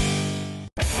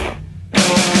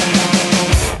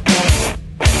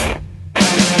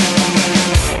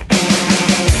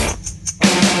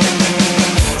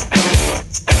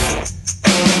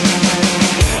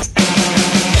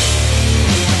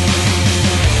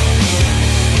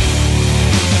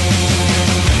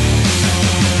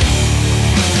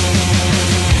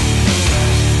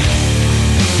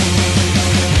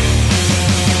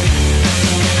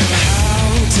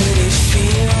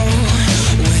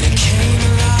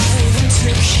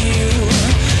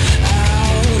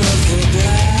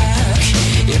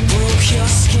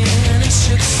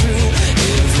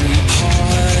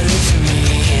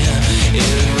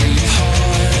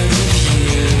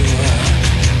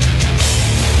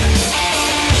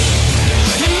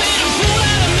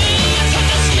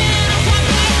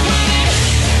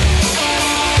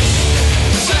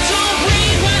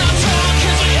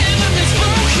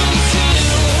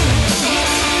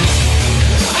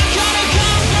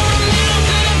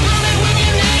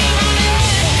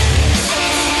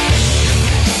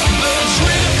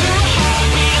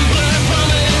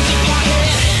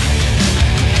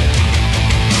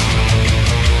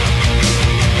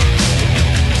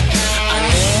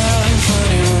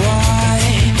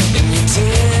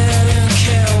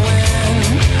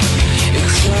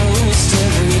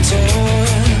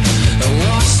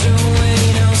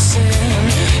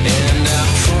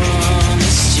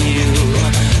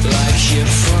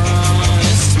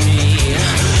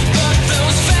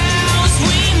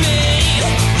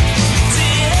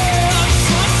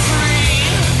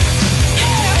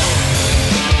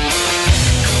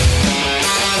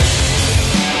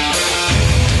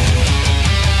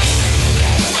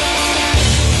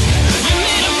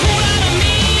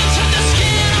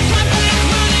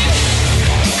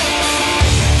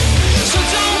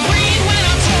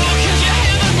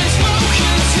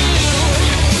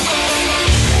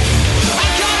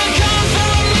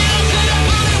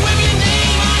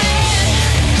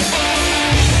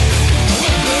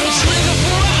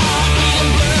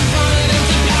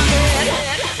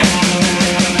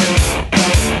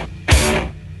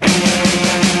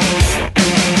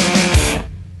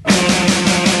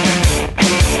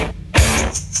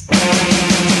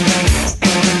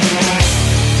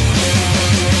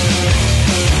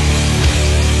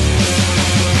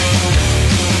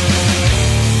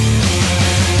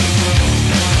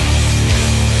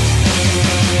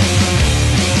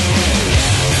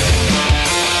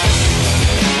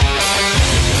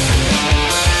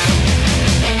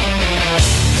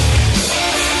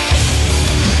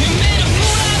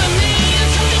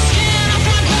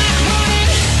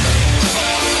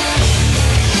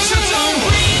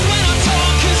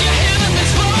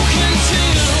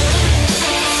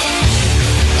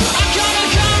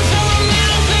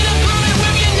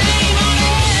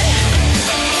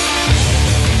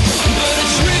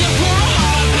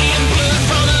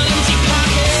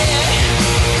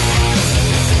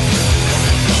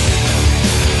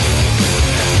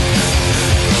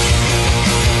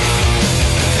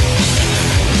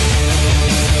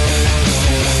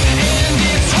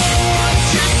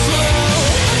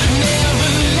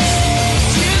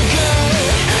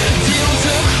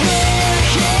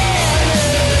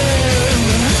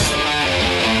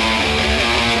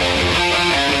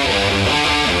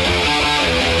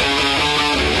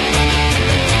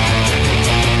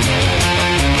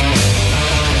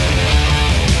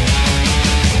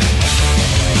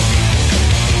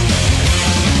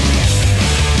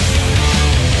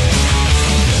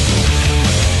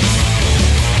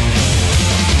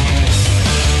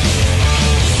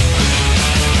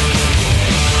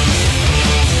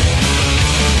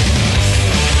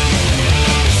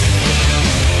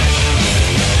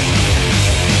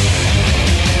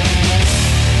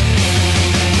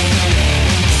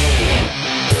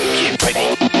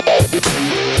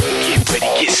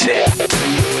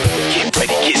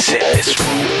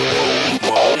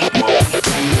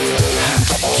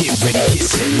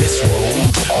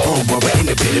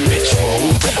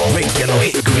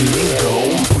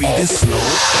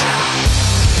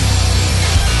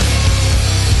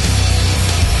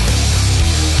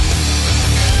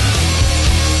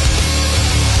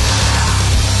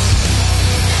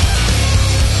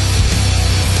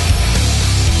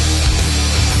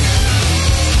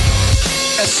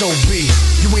 SOB,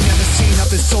 you ain't never seen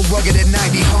nothing so rugged at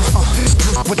 90,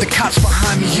 with the cops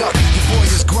behind me up. Your boy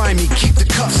is grimy, keep the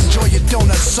cuffs, enjoy your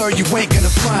donuts, sir, you ain't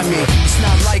gonna find me. It's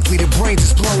not likely the brains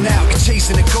is blown out,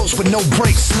 chasing a ghost with no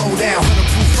brakes, slow down.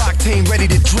 Bulletproof octane, ready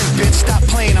to drink, bitch, stop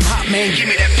playing, I'm hot, man, give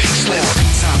me that pink slip.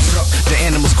 Time's up, the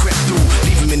animals crept through,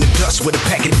 leaving in the dust with a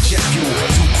packet of jet fuel.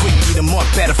 Too quick, get them up,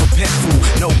 better for pet food.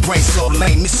 No brain, so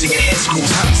lame, missing your head screws.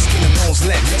 Hot skin and bones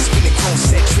left, spinning chrome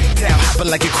set, tricked out,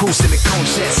 hopping like a cruise silicone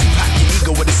jets. Pop your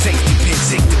ego with a safety pin,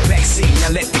 take the back seat,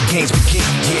 now let the games begin.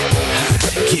 Yeah,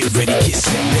 get ready, get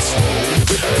set, let's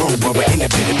roll. Roll rubber in a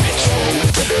bit of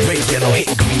petrol. Red, yellow,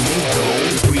 hit green and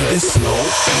gold. Breathing slow.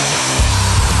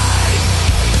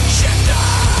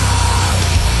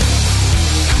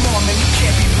 Come on, man, you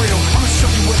can't be real. I'ma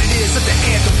show you what it is at the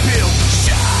anthem build.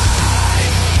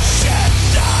 Shine,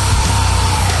 shatter.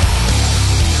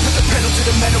 Put the pedal to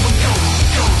the metal and go,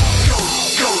 go, go,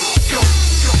 go, go, go.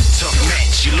 Tough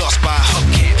match, you lost by a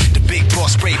hubcap. The big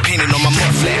boss spray painted on my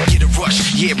mud flap. Get a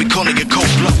rush, yeah, we calling it cold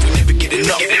bluff. We never get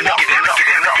enough.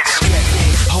 Strap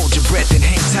in, hold your breath and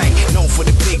hang tight. Known for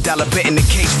the big dollar bet in the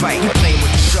cage fight. We playing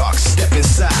with the sharks, step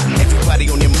inside. Everybody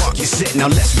on your mark, you set, now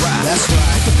let's ride. That's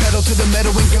right. Put the pedal to the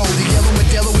metal and go. The yellow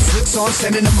Modelo with slicks on,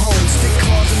 sending them home. Stick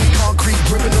claws in the concrete,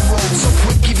 gripping the road. So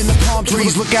quick, even the palm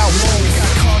trees look out low. We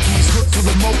got car keys hooked to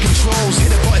remote controls.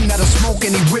 Hit a button that'll smoke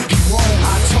and he whip you home.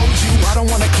 I told you, I don't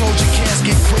wanna close your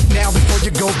casket. Quick now before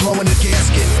you go blowing the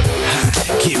gasket.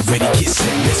 Get ready, get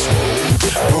set, let's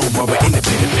roll. Roll rubber in the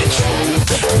bit of petrol.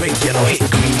 Red, yellow, hit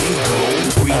green and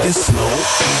gold. Breathing slow.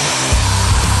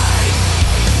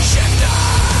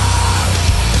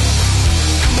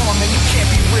 Come on, man, you can't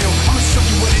be real. I'ma show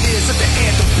you what it is at the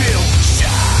anthem build.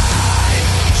 Shine,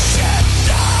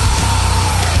 shatter.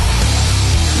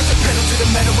 Put the pedal to the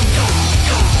metal and go,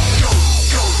 go, go,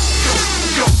 go, go, go,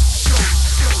 go.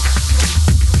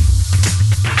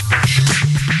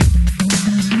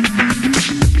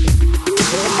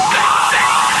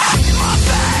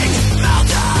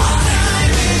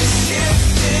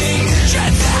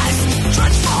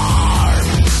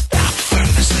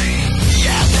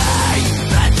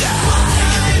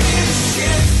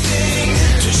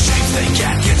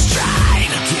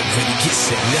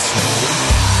 Let's roll.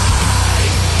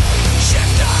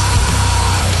 Shatter.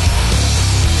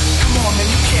 Come on, man,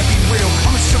 you can't be real.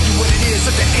 I'ma show you what it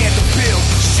is at the anthem build.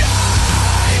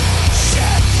 Shine,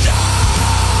 shatter.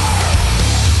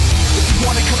 If you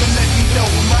wanna come and let me know,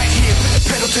 I'm right here. Put the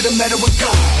pedal to the metal and go.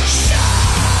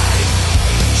 Shine,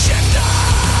 shatter.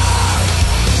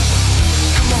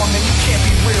 Come on, man, you can't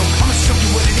be real. I'ma show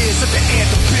you what it is at the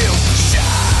anthem build.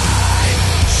 Shine,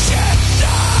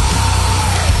 shatter.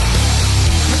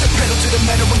 Pedal to the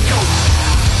metal and go.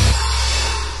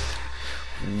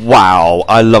 Wow,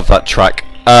 I love that track.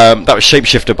 That was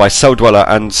Shapeshifter by Cell Dweller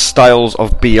and Styles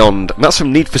of Beyond. And that's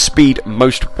from Need for Speed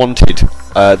Most Wanted,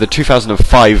 the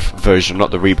 2005 version,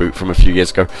 not the reboot from a few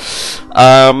years ago.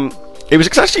 It was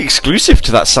actually exclusive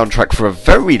to that soundtrack for a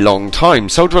very long time.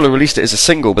 Cell Dweller released it as a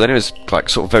single, but then it was like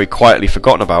sort of very quietly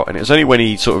forgotten about. And it was only when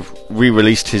he sort of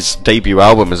re-released his debut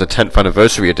album as a 10th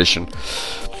anniversary edition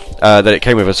that it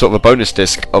came with a sort of a bonus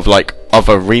disc of like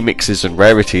other remixes and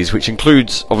rarities, which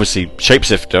includes obviously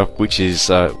Shapeshifter, which is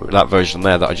that version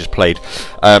there that I just played,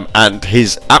 and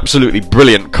his absolutely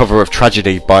brilliant cover of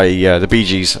Tragedy by the Bee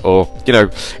Gees, or, you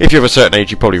know, if you're of a certain age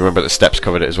you probably remember that Steps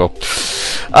covered it as well.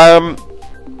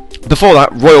 Before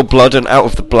that, Royal Blood and Out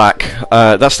of the Black.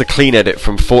 That's the clean edit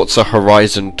from Forza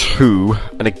Horizon 2,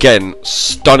 and again,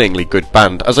 stunningly good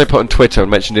band. As I put on Twitter and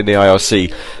mentioned in the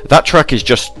IRC, that track is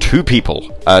just two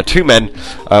people, two men.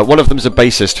 One of them's a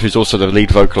bassist who's also the lead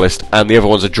vocalist, and the other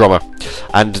one's a drummer,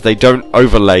 and they don't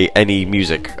overlay any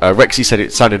music. Rexy said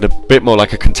it sounded a bit more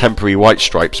like a contemporary White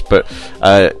Stripes, but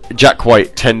Jack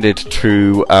White tended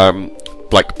to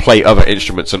like play other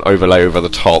instruments and overlay over the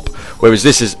top, whereas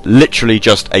this is literally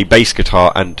just a bass guitar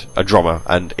and a drummer,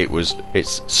 and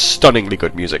it's stunningly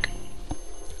good music.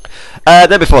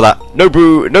 Then before that,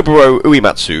 Nobuo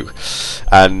Uematsu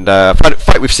and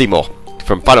Fight with Seymour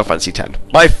from Final Fantasy X,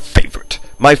 my favourite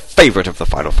of the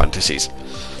Final Fantasies.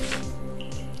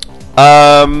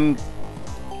 Rexy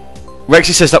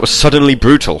says that was suddenly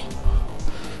brutal.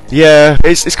 Yeah,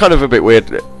 it's kind of a bit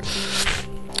weird.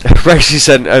 Rexy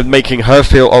said making her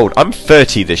feel old. I'm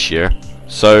 30 this year,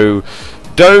 so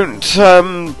don't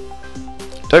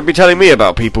be telling me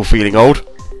about people feeling old.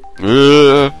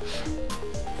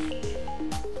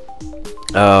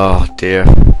 Oh dear.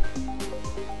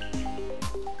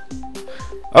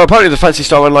 Oh, apparently the Phantasy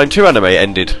Star Online 2 anime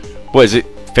ended. What, is it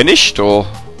finished, or?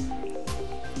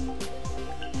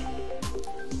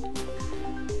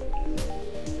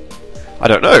 I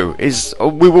don't know.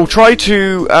 We will try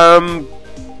to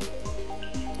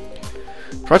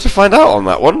find out on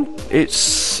that one.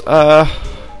 It's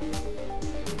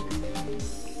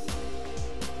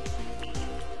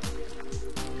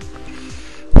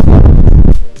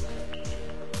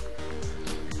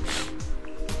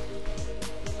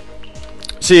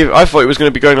See, I thought it was going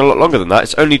to be going a lot longer than that.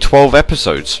 It's only 12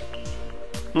 episodes.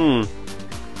 Kind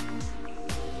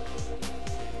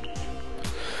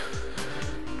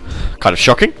of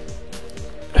shocking.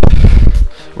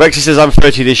 Rexy says, I'm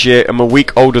 30 this year. I'm a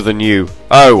week older than you.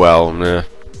 Oh, well, nah.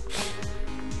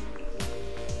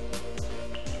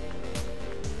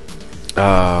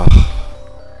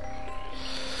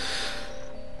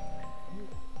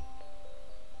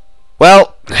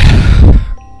 Well,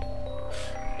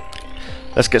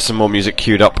 let's get some more music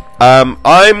queued up.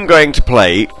 I'm going to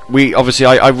play.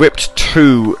 I ripped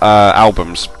 2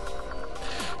 albums,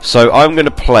 so I'm going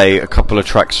to play a couple of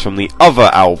tracks from the other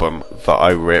album that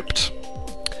I ripped.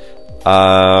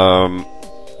 And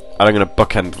I'm going to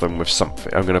bookend them with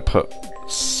something. I'm going to put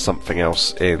something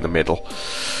else in the middle.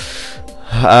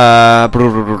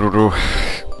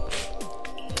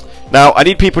 Now, I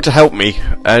need people to help me,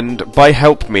 and by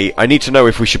help me, I need to know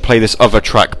if we should play this other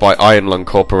track by Iron Lung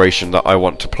Corporation that I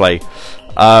want to play.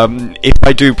 If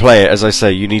I do play it, as I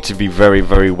say, you need to be very,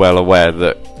 very well aware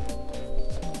that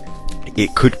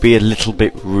it could be a little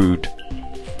bit rude.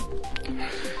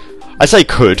 I say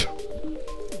could.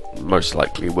 Most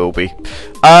likely will be.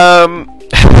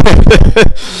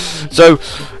 So,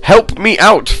 help me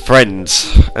out,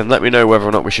 friends, and let me know whether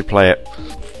or not we should play it.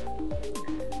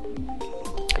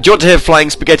 Do you want to hear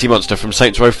Flying Spaghetti Monster from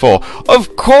Saints Row 4?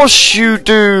 Of course you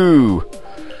do!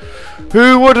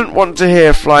 Who wouldn't want to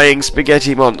hear Flying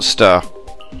Spaghetti Monster?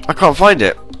 I can't find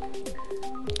it.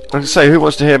 I can say, who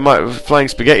wants to hear Flying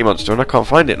Spaghetti Monster? And I can't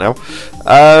find it now.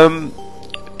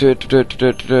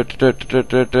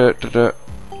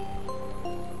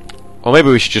 Or maybe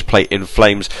we should just play In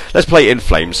Flames. Let's play In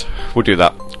Flames. We'll do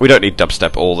that. We don't need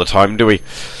dubstep all the time, do we?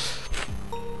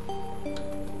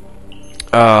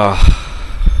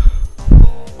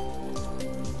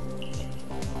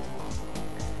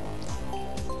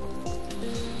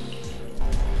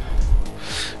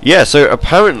 Yeah, so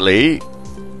apparently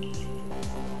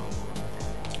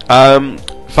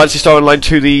Phantasy Star Online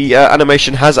 2, the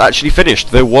animation has actually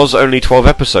finished. There was only 12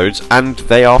 episodes, and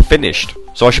they are finished.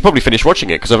 So I should probably finish watching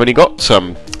it, because I've only got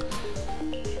well,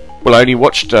 I only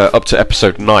watched up to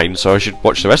episode 9, so I should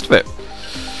watch the rest of it.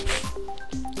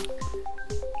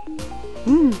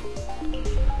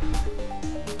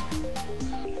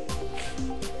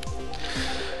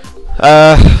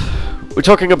 We're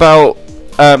talking about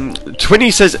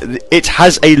Twinny says it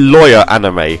has a lawyer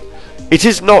anime. It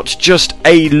is not just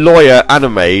a lawyer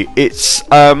anime. It's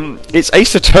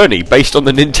Ace Attorney based on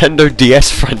the Nintendo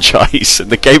DS franchise and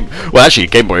the Game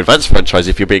Boy Advance franchise.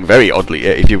 If you're being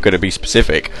if you're going to be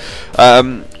specific.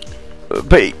 But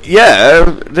yeah,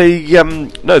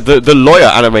 the lawyer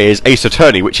anime is Ace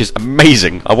Attorney, which is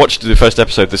amazing. I watched the first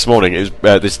episode this morning. It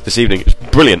was this evening. It was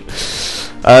brilliant.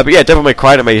 But yeah, Devil May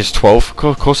Cry anime is 12.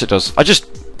 Of course it does.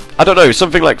 I don't know,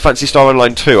 something like Phantasy Star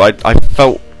Online 2, I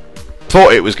thought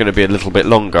it was going to be a little bit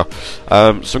longer.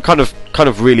 So I'm kind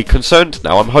of really concerned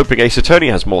now. I'm hoping Ace Attorney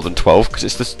has more than 12, because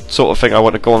it's the sort of thing I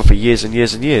want to go on for years and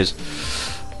years and years.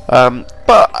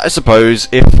 But I suppose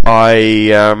if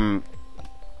I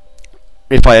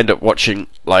end up watching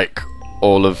like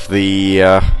all of the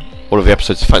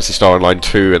episodes of Phantasy Star Online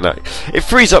 2 and that, it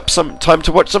frees up some time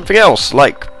to watch something else,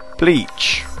 like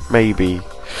Bleach, maybe.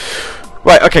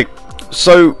 Right, okay.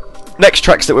 So, next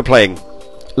tracks that we're playing.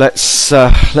 Let's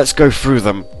go through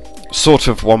them, sort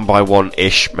of one by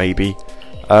one-ish, maybe.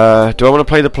 Do I want to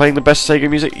play playing the best Sega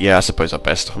music? Yeah, I suppose I'm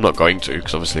best. I'm not going to,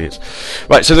 because obviously it's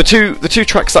right. So the two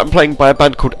tracks that I'm playing by a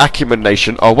band called Acumen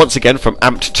Nation are once again from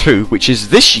Amped 2, which is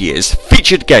this year's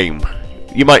featured game.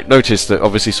 You might notice that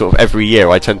obviously, sort of every year,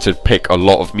 I tend to pick a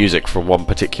lot of music from one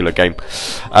particular game,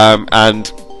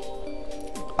 and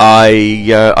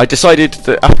I decided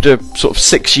that after sort of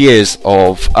 6 years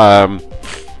of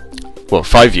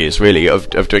 5 years really of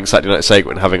doing Saturday Night Sega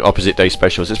and having opposite day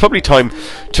specials, it's probably time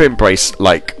to embrace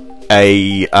like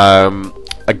a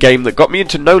game that got me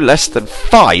into no less than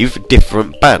 5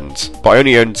 different bands. But I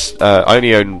only own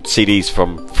CDs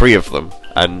from 3 of them,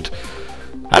 and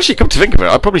actually, come to think of it,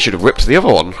 I probably should have ripped the other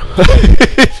one.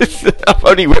 I've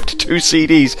only ripped 2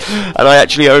 CDs, and I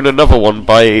actually own another one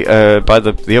by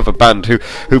the other band who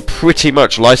pretty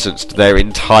much licensed their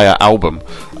entire album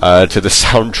to the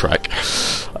soundtrack.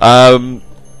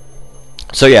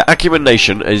 So yeah, Acumen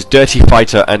Nation is Dirty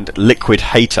Fighter and Liquid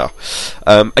Hater.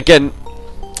 Again,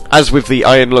 as with the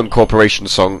Iron Lung Corporation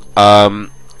song,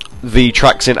 the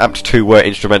tracks in Amped 2 were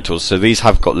instrumentals, so these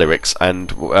have got lyrics,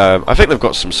 and I think they've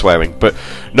got some swearing, but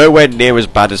nowhere near as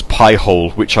bad as Pie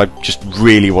Hole, which I just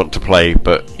really want to play,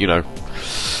 but, you know.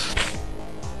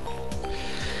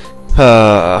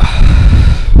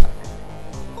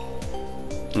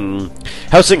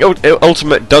 Hellsing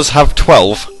Ultimate does have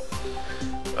 12.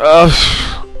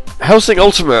 Hellsing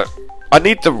Ultimate, I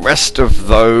need the rest of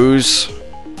those.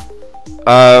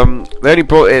 They only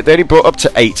brought up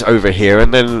to 8 over here,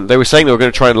 and then they were saying they were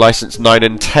going to try and license 9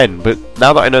 and 10, but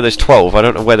now that I know there's 12, I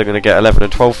don't know where they're going to get 11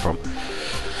 and 12 from.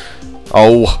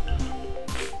 Oh.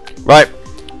 Right.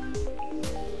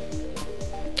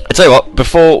 I tell you what,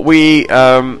 before we,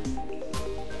 well,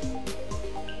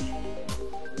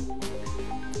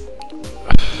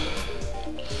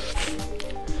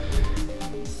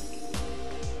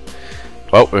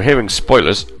 we're hearing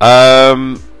spoilers.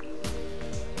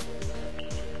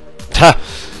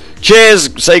 Cheers,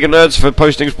 Sega nerds, for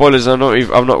posting spoilers. I've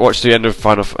not watched the end of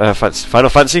Final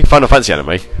Fantasy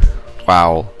anime.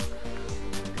 Wow.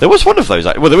 There was one of those.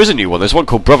 Well, there is a new one. There's one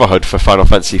called Brotherhood for Final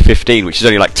Fantasy 15, which is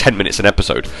only like 10 minutes an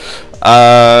episode.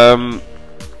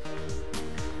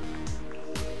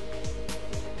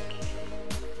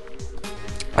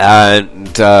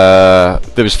 And there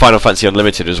was Final Fantasy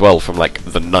Unlimited as well from like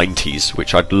the 90s,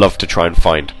 which I'd love to try and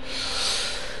find.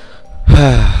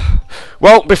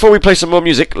 Well, before we play some more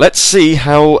music, let's see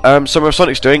how Summer of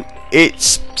Sonic's doing.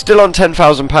 It's still on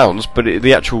 £10,000, but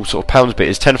the actual sort of pounds bit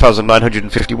is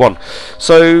 10,951.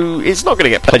 So it's not going to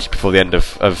get pledged before the end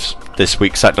of this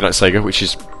week's Saturday Night Sega, which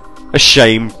is a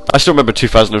shame. I still remember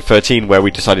 2013 where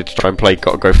we decided to try and play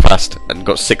Gotta Go Fast and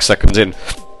got 6 seconds in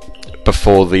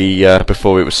before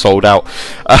it was sold out.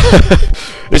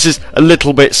 This is a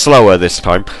little bit slower this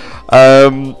time,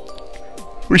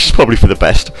 which is probably for the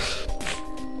best.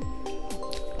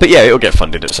 But yeah, it'll get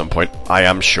funded at some point, I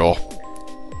am sure.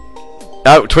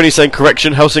 20 saying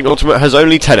correction, Hellsing Ultimate has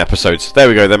only 10 episodes. There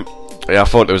we go then. Yeah, I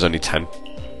thought there was only 10.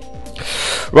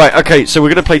 Right, okay, so we're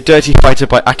going to play Dirty Fighter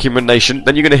by Acumen Nation,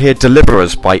 then you're going to hear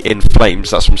Deliverers by In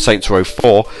Flames, that's from Saints Row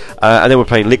 4, and then we're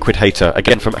playing Liquid Hater,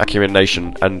 again from Acumen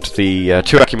Nation, and the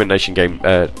 2 Acumen Nation game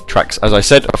tracks, as I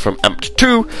said, are from Amped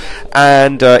 2,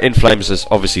 and In Flames, as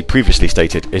obviously previously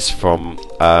stated, is from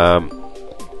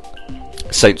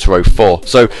Saints Row 4.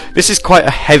 So this is quite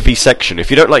a heavy section. If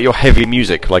you don't like your heavy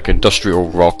music, like industrial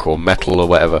rock or metal or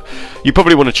whatever, you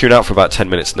probably want to tune out for about 10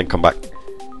 minutes and then come back.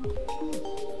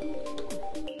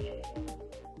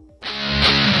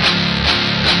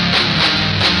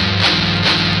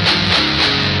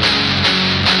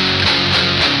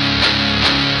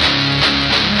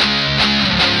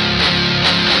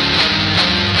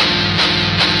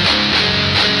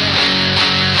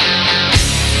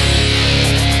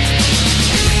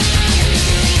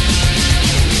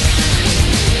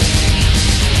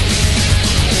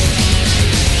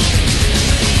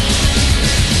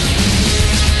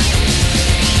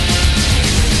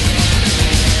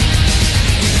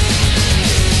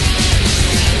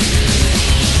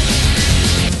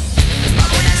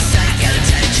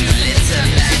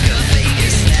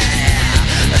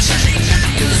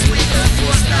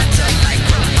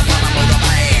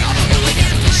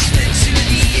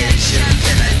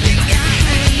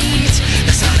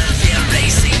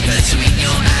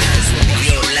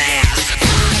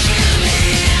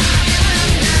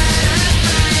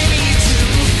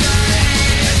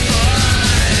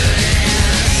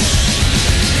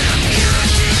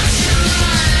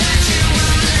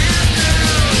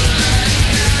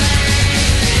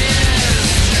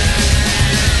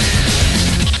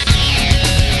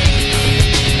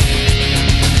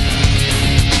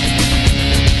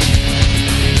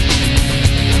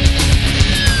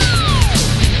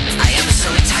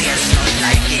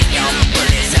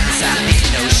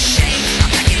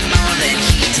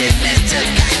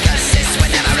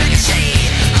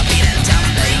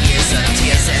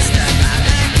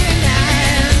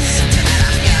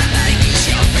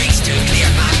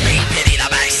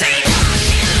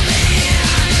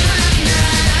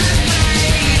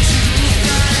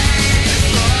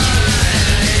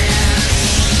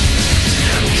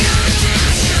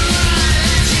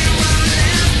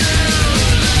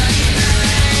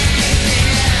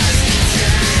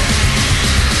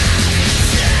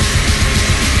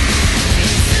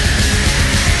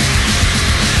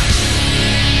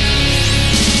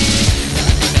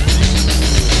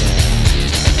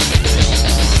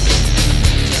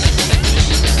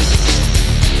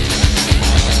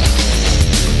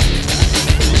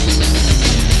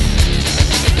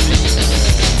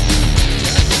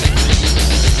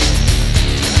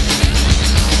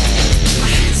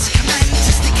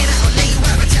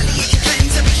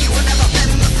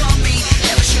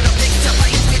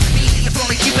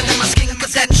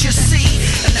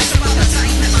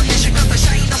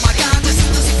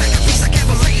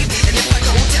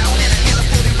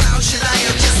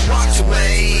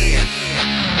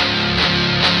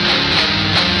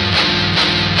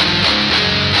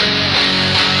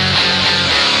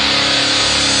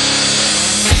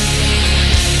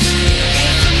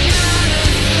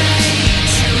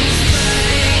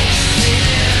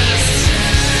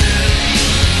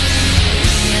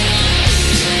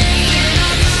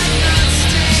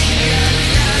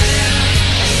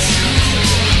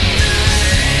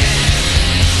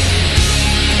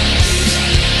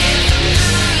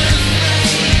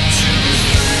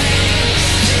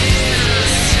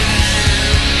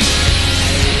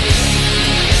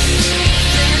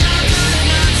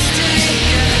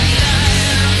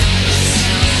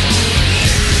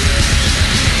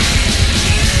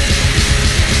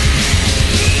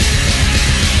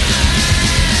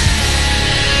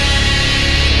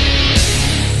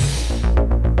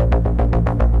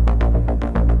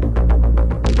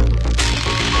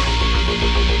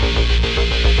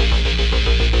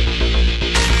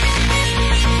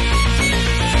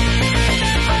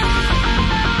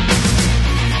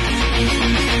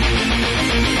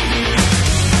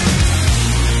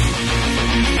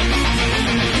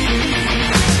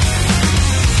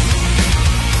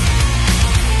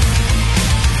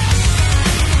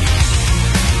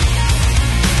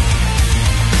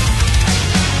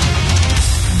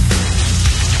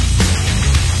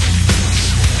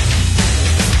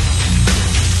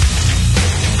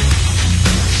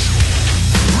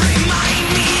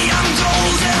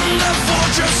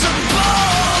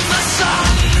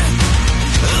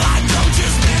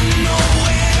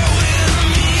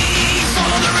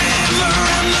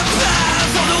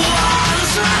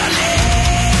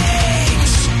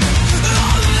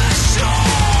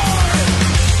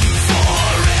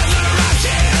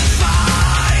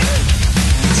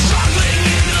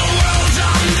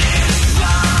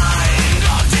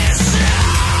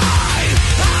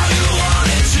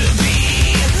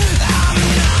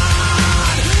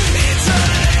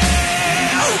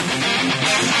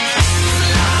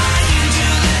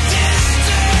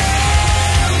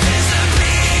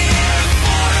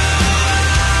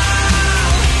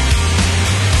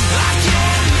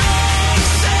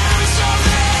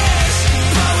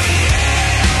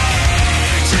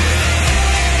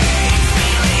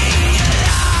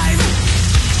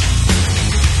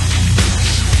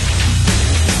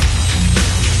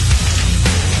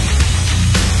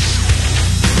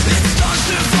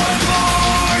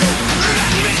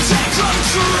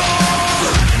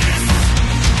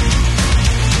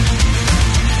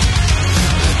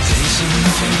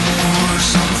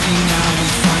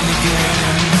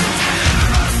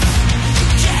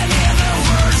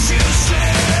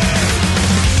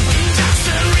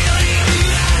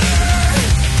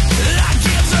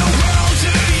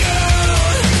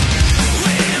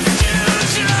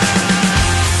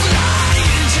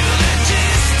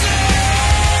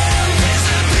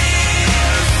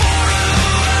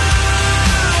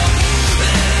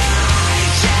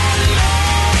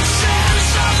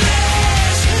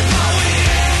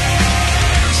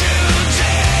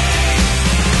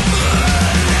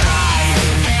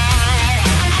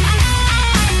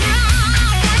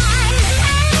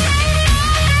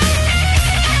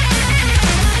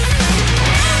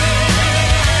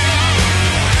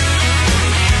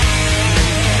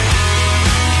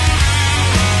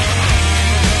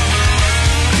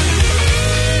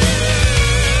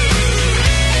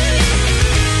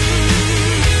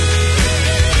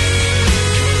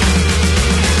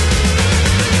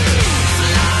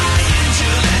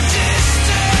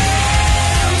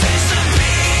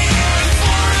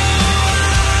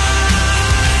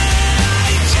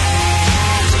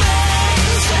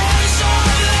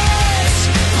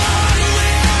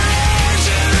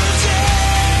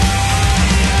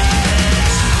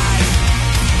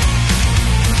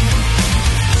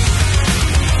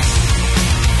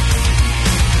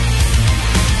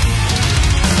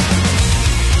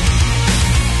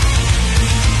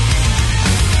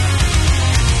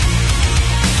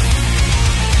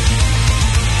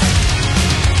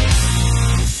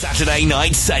 Saturday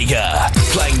Night Sega,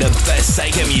 playing the best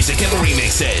Sega music and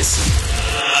remixes.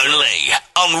 Only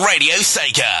on Radio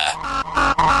Sega.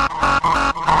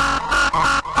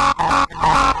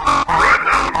 Right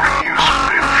now, bringing you some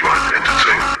in-flight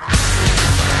entertainment.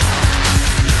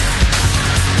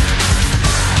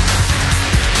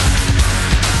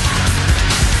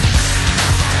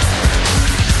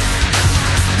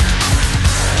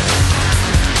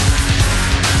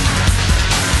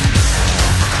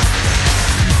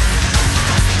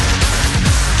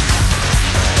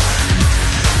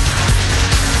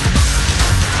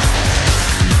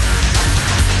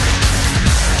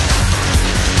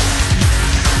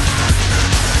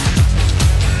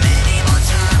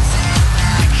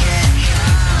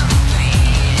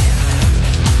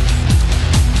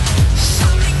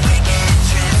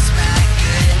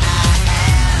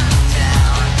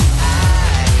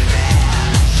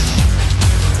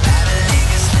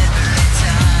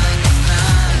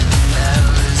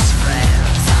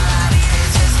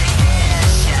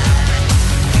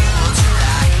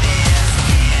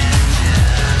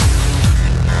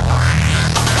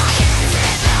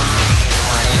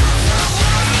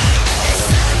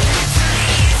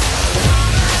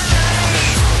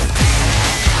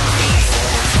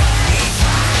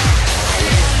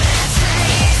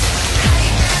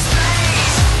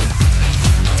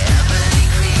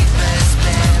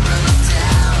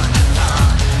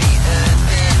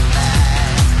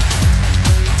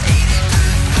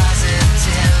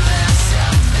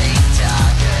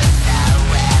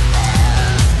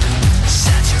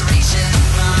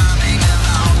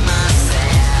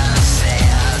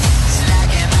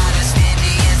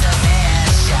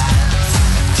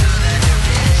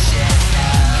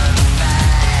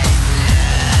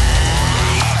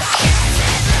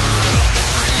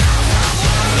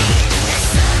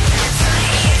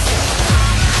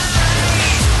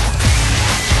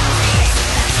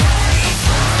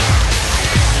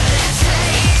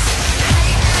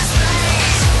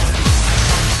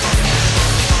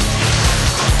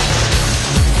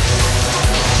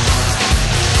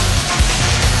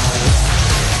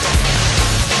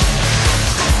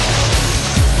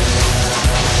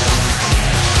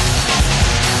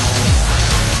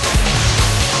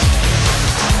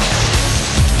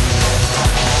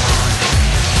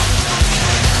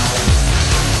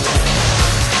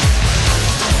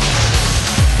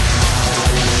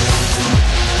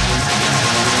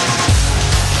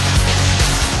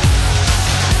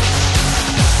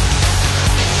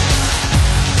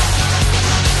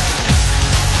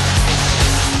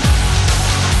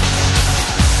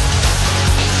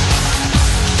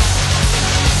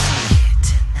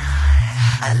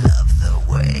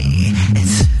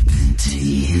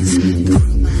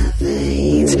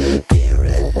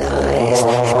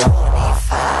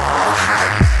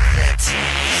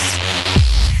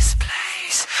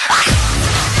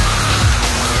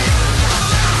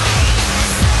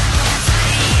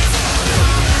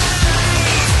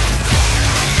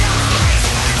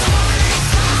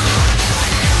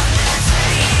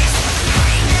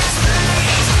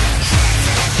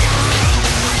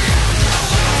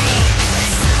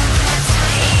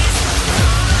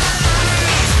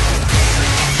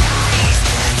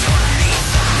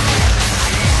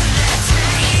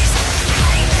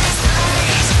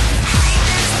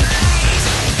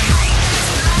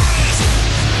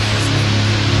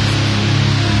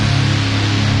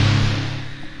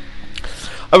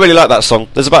 I really like that song.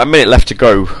 There's about a minute left to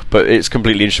go, but it's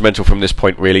completely instrumental from this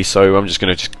point, really, so I'm just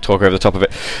going to talk over the top of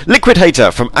it. Liquid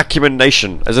Hater from Acumen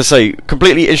Nation. As I say,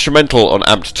 completely instrumental on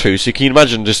Amped 2, so you can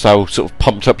imagine just how sort of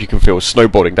pumped up you can feel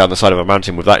snowboarding down the side of a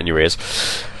mountain with that in your ears.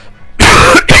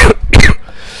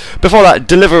 Before that,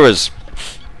 Deliverers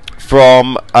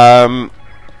from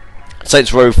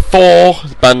Saints Row 4.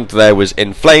 The band there was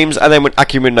In Flames, and then with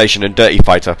Acumen Nation and Dirty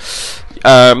Fighter.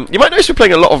 You might notice we're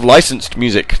playing a lot of licensed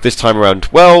music this time around.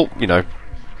 Well, you know,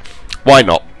 why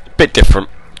not? Bit different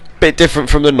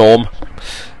from the norm.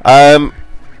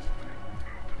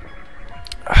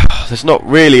 There's not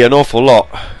really an awful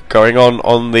lot going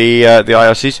on the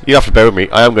IRCs. You have to bear with me.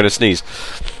 I am going to sneeze.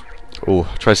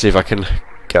 Oh, try to see if I can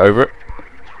get over it.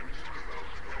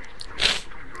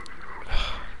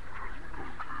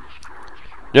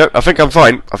 Yep, I think I'm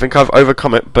fine. I think I've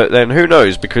overcome it, but then who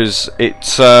knows, because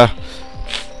it's out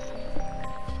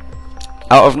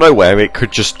of nowhere it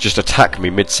could just attack me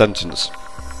mid-sentence.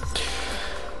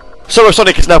 Solo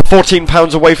Sonic is now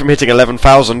 £14 away from hitting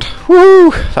 11,000.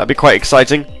 Woo! That'd be quite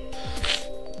exciting.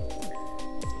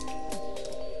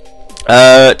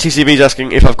 TCB's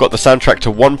asking if I've got the soundtrack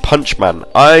to One Punch Man.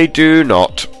 I do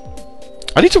not.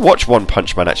 I need to watch One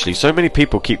Punch Man, actually. So many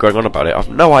people keep going on about it. I've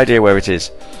no idea where it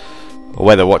is. Or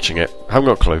where they're watching it. I haven't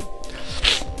got a clue.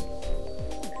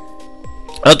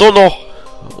 I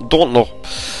don't know.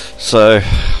 So...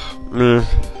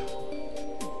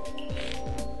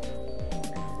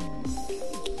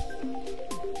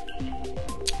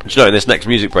 Do you know, in this next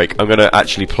music break, I'm going to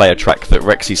actually play a track that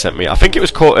Rexy sent me. I think it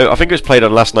was played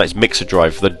on last night's Mixer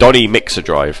Drive, the Donny Mixer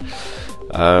Drive.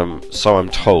 So I'm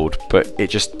told, but it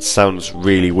just sounds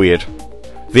really weird.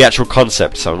 The actual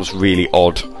concept sounds really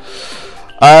odd.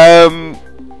 And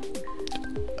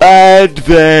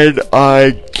then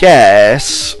I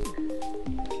guess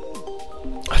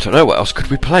I don't know, what else could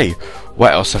we play?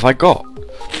 What else have I got?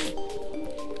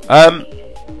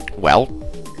 Well,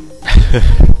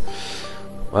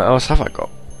 what else have I got?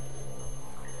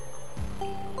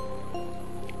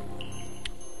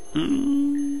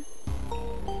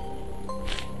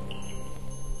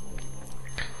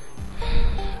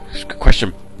 That's a good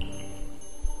question.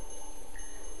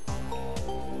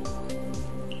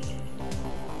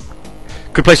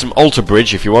 Could play some Alter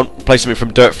Bridge if you want. Play something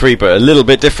from Dirt Free, but a little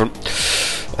bit different.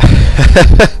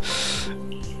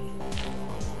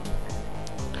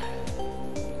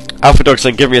 Alpha Dog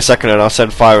saying, give me a second and I'll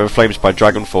send Fire and Flames by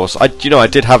Dragon Force. I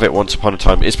did have it once upon a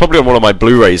time. It's probably on one of my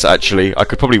Blu-rays, actually. I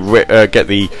could probably get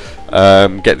the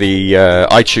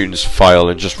iTunes file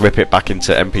and just rip it back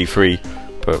into MP3.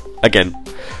 But again,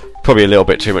 probably a little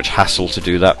bit too much hassle to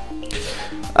do that.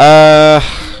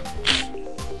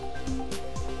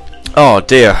 Oh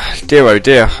dear, oh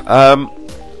dear.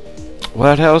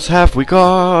 What else have we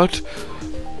got?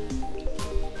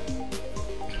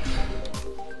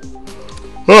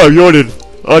 Oh, I'm yawning.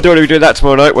 I don't want to be doing that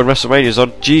tomorrow night when WrestleMania's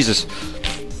on. Jesus.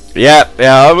 Yeah,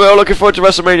 I'm real looking forward to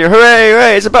WrestleMania. Hooray,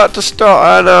 hooray, it's about to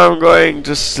start and I'm going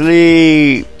to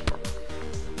sleep.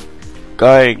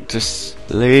 Going to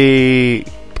sleep.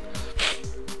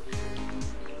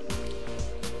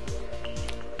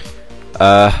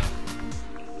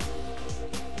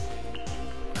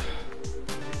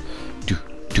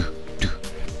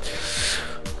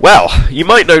 Well, you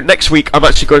might know next week I'm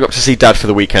actually going up to see Dad for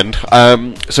the weekend,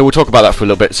 so we'll talk about that for a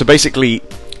little bit. So basically,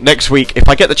 next week, if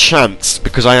I get the chance,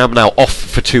 because I am now off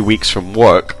for 2 weeks from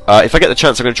work, if I get the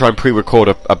chance, I'm going to try and pre-record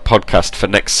a podcast for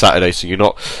next Saturday, so you're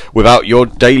not without your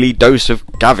daily dose of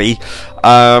Gavi.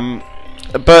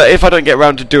 But if I don't get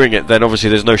around to doing it, then obviously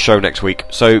there's no show next week.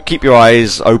 So keep your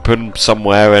eyes open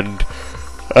somewhere, and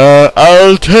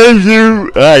I'll tell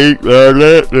you.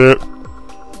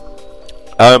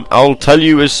 I'll tell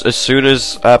you as soon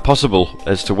as possible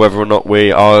as to whether or not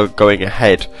we are going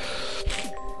ahead,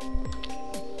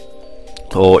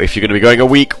 or if you're going to be going a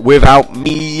week without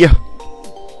me,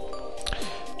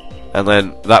 and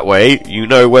then that way you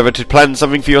know whether to plan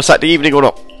something for your Saturday evening or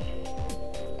not.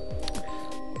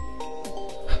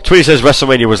 Tweety says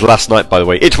WrestleMania was last night, by the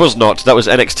way. It was not. That was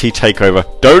NXT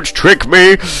TakeOver. Don't trick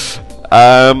me.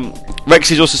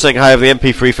 Rexy's also saying I have the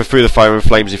MP3 for Through the Fire and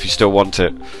Flames if you still want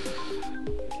it.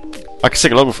 I can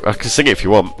sing along. I can sing it if you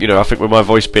want. You know, I think with my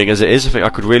voice being as it is, I think I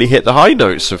could really hit the high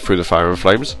notes of Through the Fire and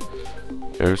Flames.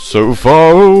 You're so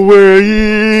far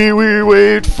away, we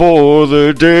wait for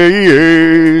the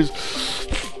days.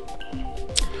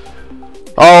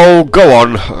 Oh, go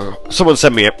on. Someone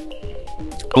send me it.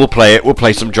 We'll play it. We'll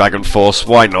play some Dragon Force.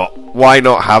 Why not? Why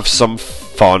not have some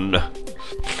fun?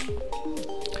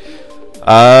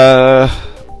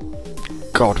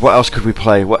 God, what else could we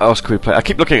play? What else could we play? I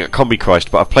keep looking at Combi Christ,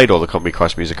 but I've played all the Combi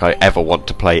Christ music I ever want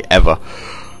to play, ever.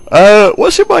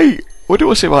 What's in my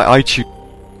iTunes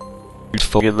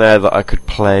in there that I could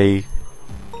play?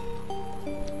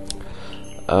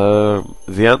 The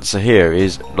answer here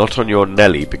is not on your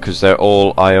Nelly, because they're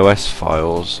all iOS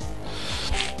files.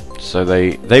 So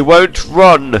they won't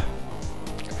run.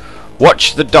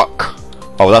 Watch the Duck.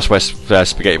 Oh, that's where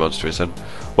Spaghetti Monster is then.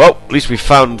 Well, at least we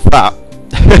found that.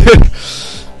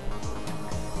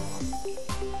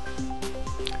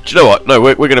 Do you know what? No,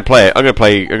 we're going to play it. I'm going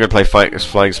to play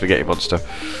Flying Spaghetti Monster.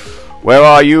 Where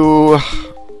are you?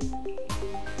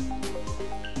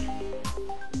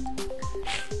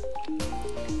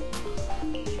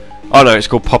 Oh no, it's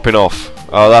called Popping Off.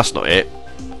 Oh, that's not it.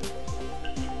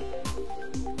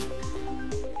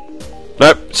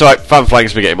 Nope, it's alright, found Flying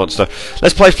Spaghetti Monster.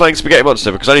 Let's play Flying Spaghetti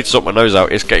Monster because I need to sort my nose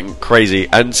out. It's getting crazy.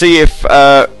 And see if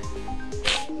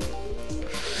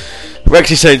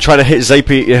Rexy's saying trying to hit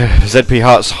ZP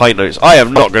Heart's high notes. I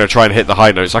am not going to try and hit the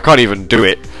high notes. I can't even do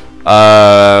it.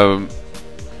 I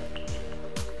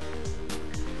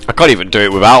can't even do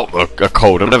it without a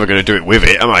cold. I'm never going to do it with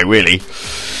it, am I really?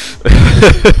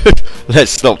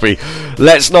 Let's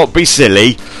not be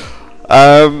silly.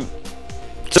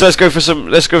 So let's go for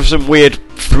some weird,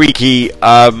 freaky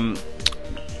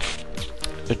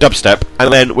dubstep,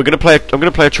 and then I'm gonna play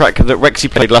a track that Rexy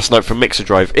played last night from Mixer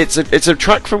Drive. It's a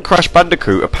track from Crash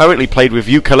Bandicoot, apparently played with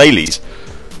ukuleles,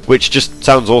 which just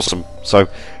sounds awesome. So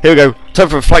here we go. Time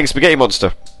for a Flying Spaghetti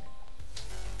Monster.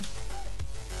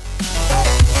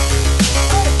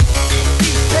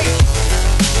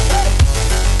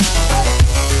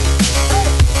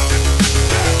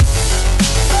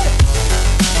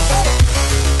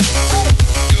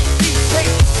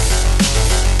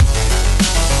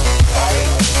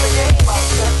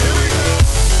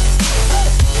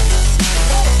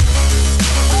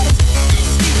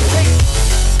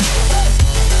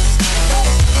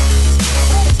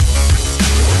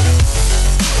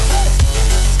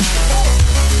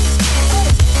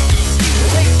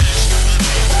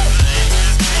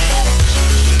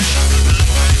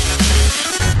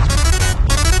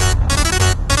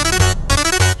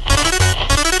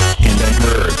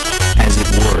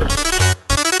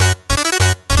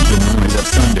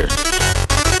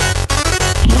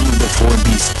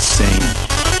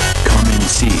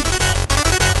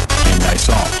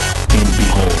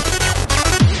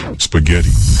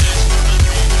 Spaghetti.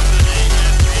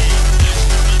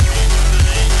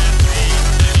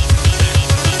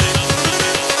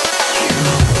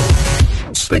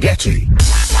 Spaghetti.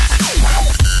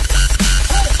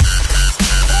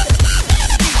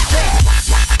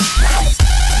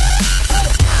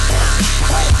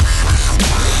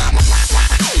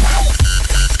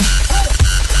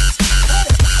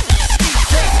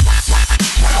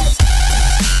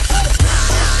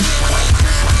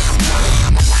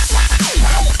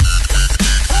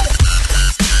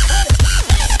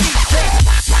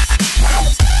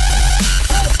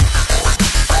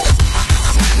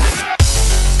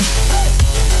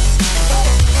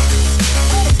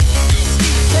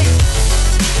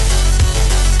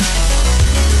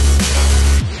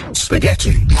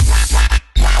 Spaghetti.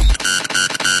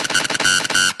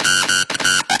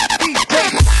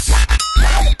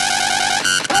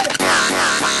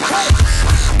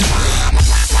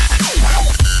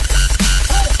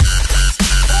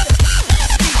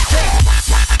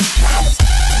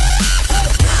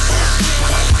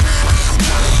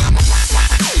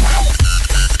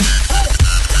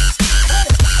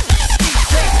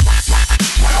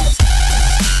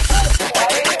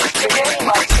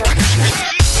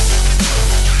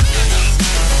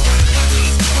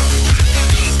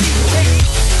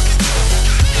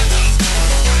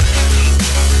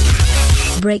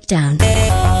 Breakdown. And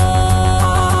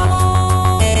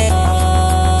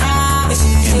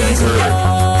I heard,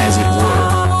 as it were,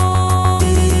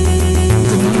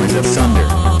 the noise of thunder.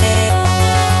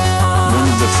 One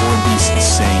of the four beasts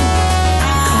saying,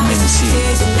 "Come and see."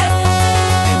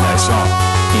 And I saw,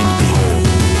 and behold,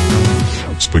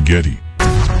 Spaghetti.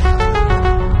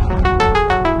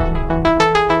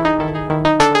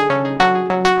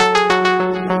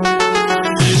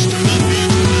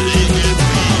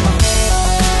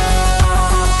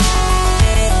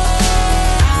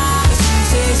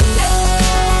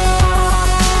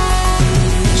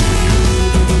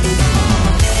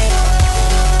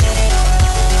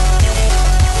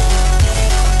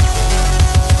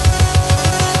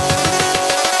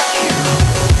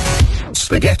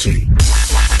 Spaghetti.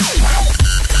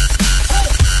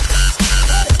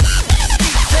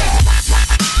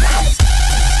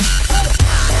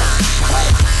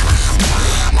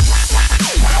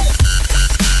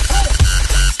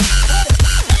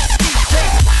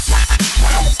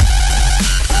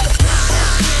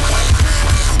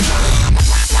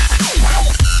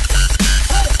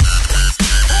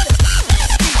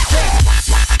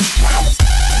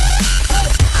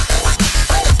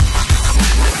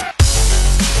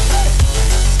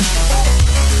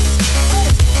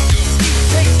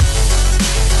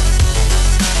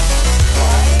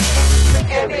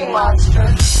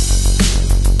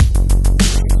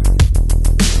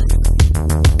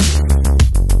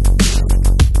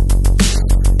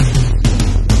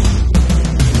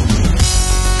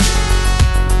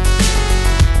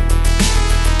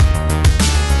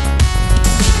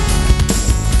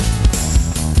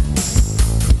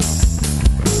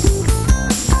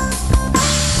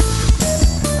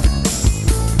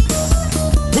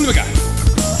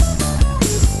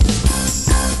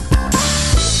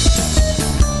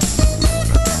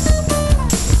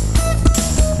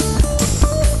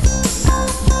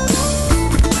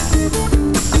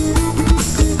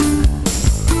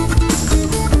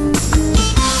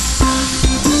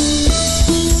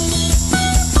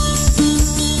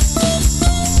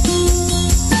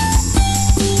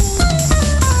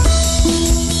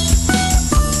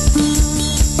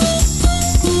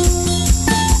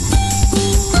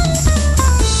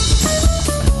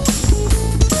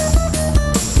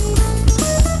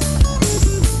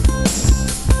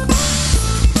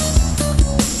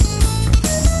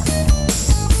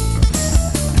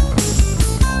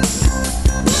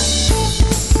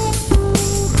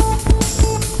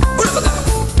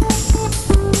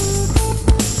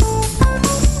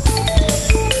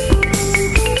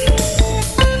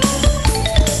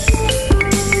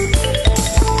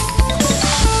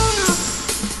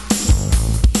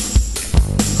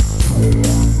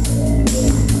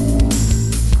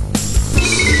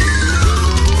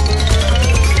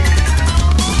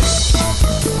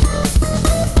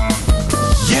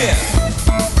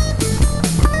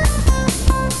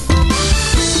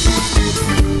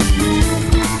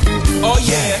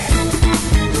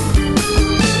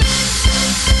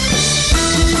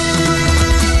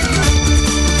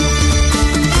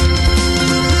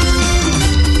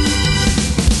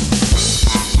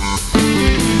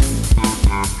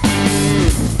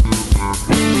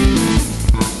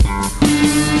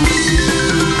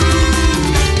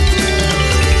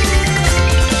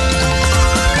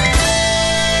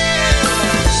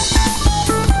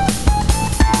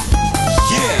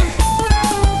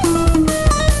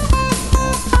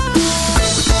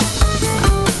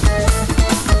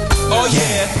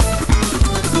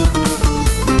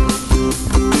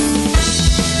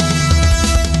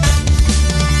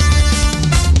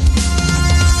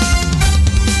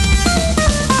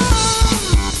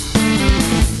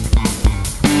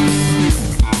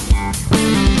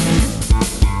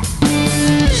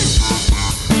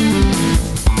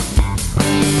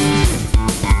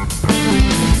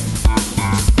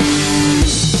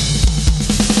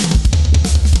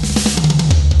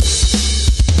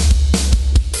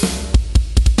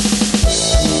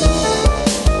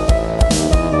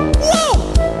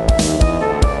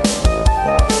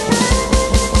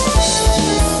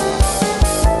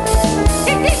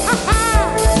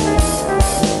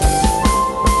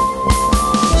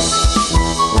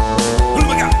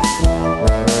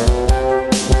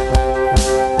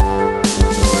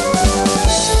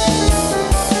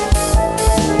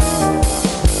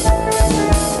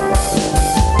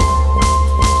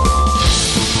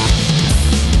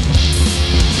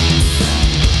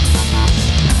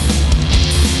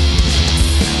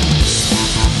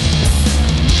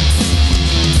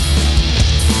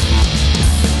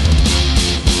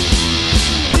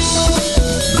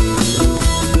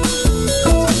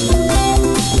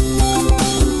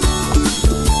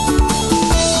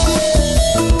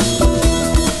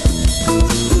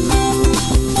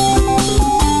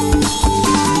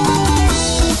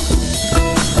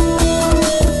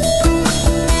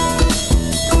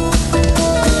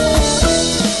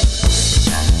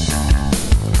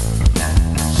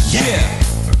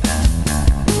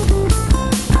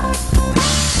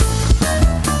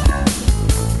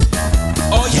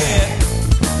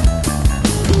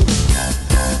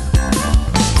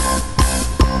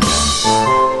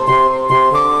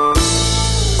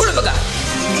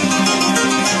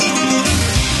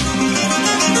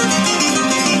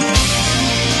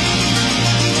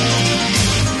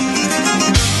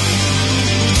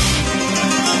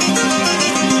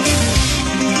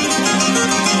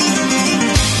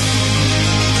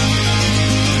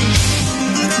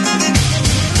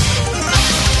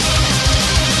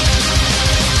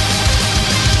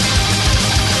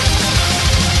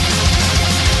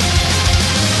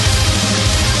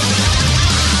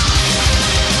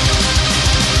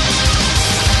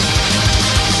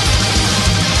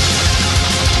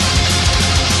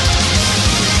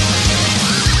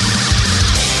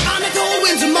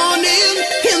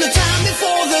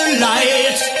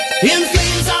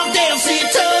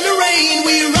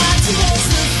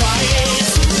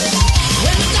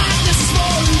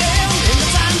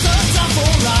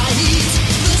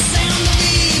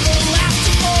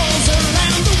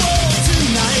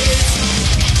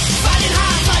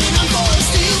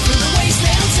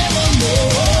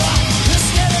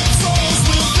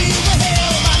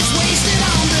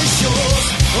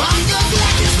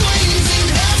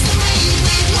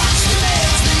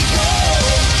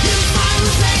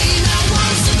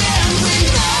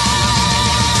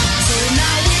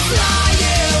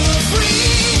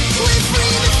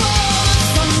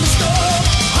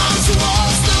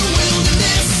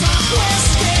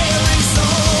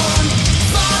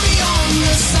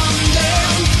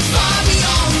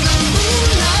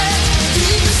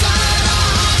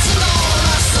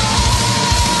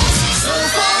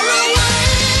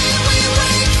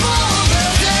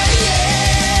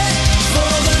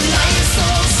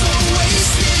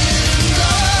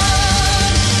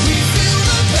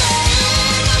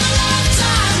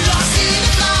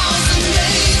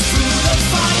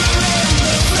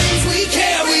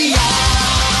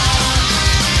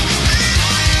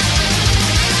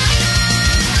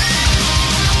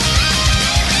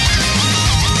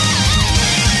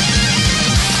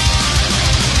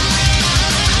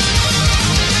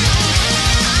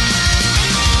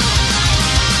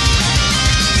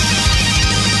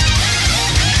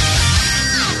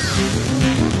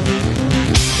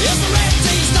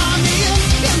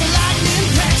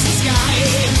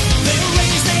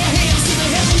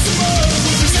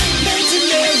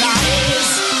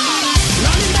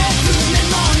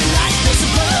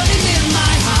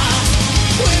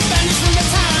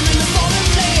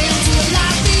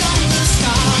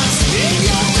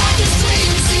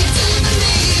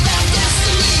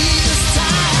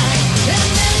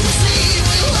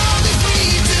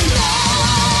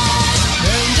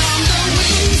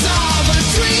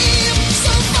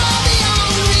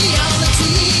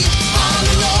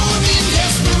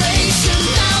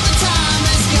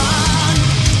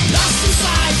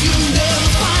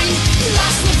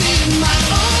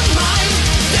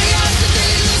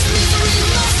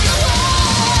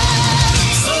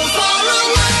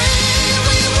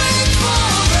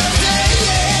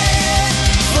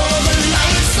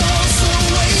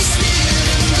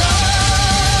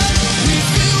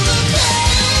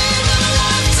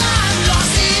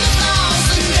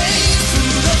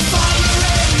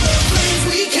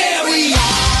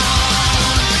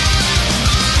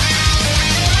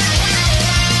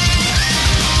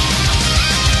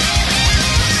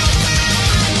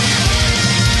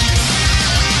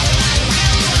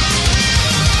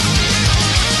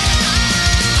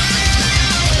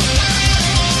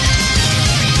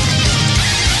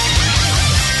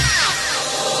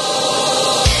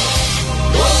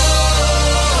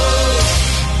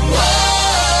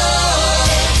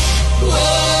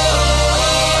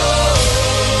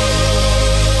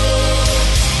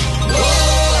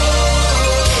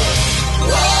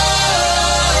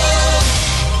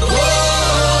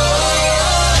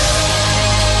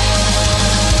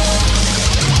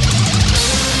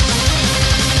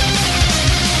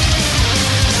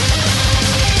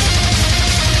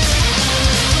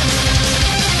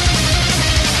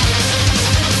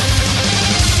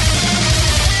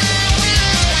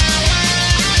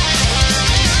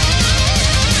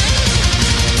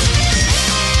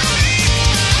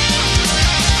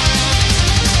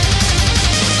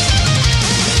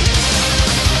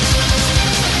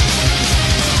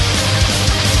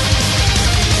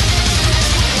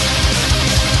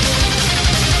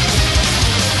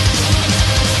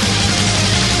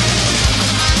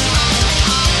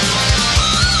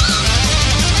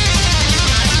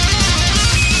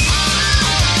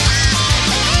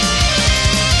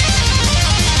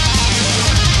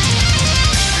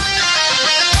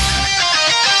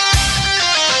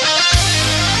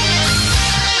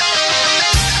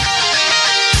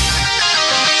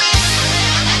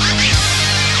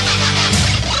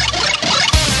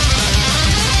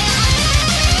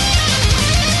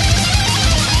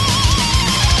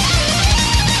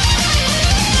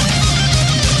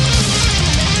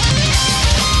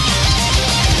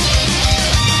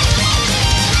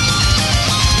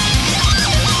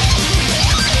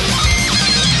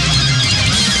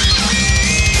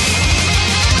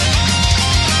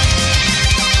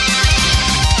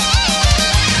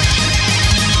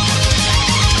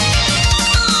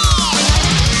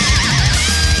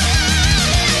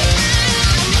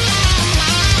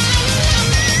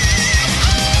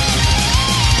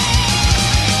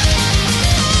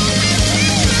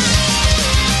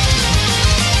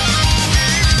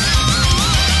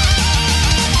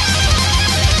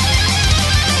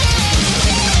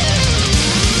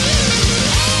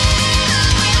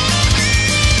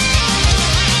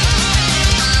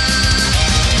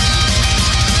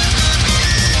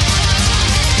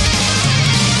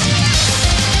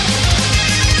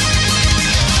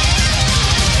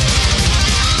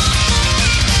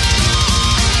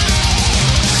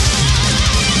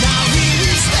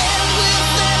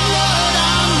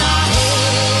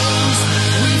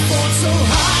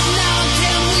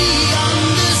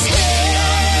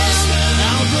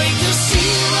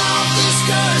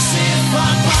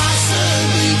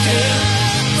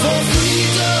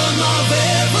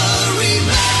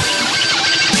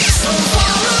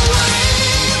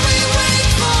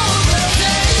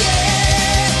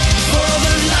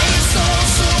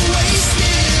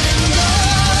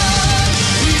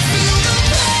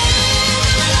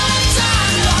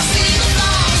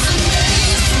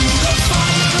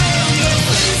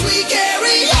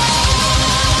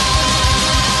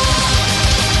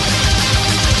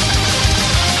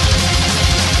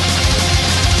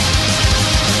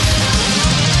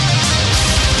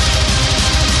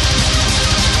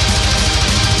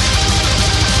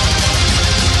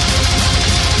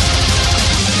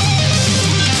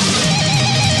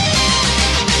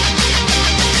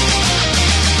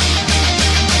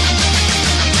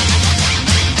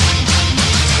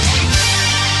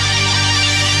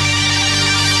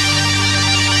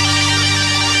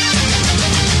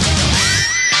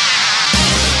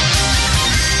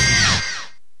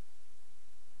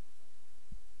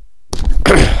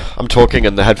 talking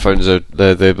and the headphones are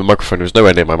the microphone was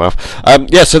nowhere near my mouth.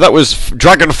 So that was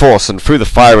Dragon Force and Through the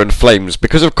Fire and Flames,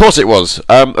 because of course it was.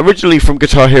 Originally from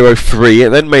Guitar Hero 3, it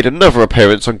then made another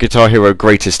appearance on Guitar Hero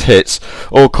Greatest Hits,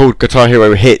 or called Guitar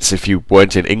Hero Hits if you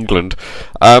weren't in England.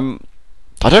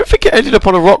 I don't think it ended up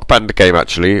on a Rock Band game,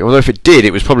 actually. Although if it did,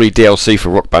 it was probably DLC for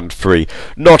Rock Band 3.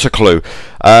 Not a clue.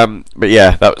 But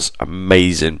yeah, that was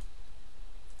amazing.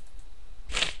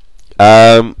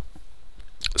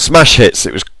 Smash Hits.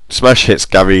 It was Smash Hits,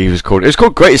 Gary was called. It was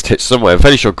called Greatest Hits somewhere. I'm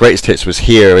fairly sure Greatest Hits was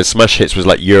here, and Smash Hits was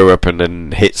like Europe, and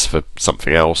then Hits for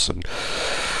something else, and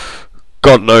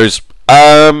God knows.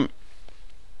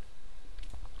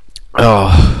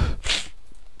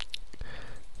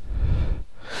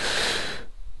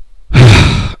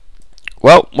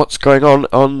 Well, what's going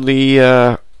on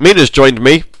the... Mina's joined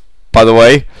me, by the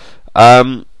way.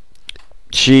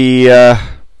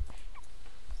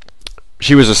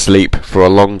 She was asleep for a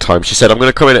long time. She said, I'm going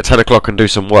to come in at 10 o'clock and do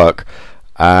some work.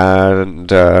 And,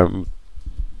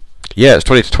 yeah, it's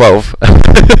 20 to 12.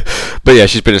 But yeah,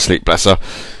 she's been asleep, bless her.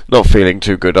 Not feeling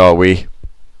too good, are we?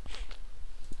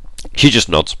 She just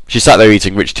nods. She sat there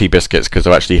eating rich tea biscuits because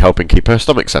they're actually helping keep her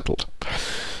stomach settled.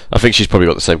 I think she's probably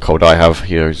got the same cold I have.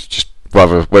 You know, it's just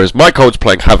rather, whereas my cold's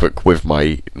playing havoc with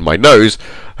my nose,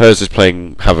 hers is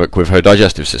playing havoc with her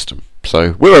digestive system.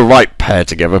 So we're a right pair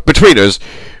together. Between us,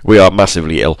 we are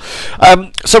massively ill.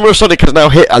 Summer of Sonic has now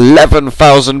hit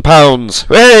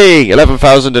 £11,000. Hey,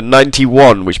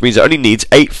 11,091, which means it only needs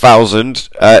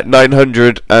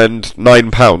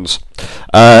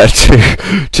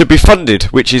 £8,909 to be funded,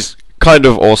 which is kind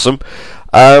of awesome.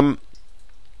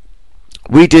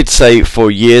 We did say for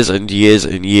years and years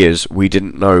and years we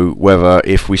didn't know whether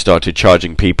if we started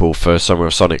charging people for Summer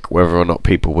of Sonic, whether or not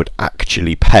people would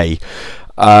actually pay.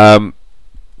 I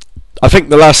think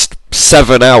the last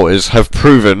 7 hours have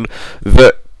proven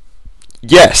that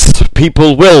yes,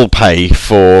 people will pay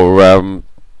for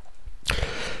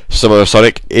Summer of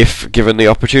Sonic if given the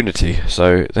opportunity.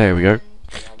 So there we go.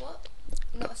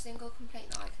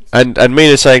 And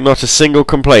Mina's saying not a single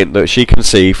complaint that she can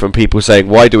see from people saying,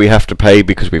 why do we have to pay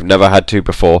because we've never had to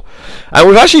before. And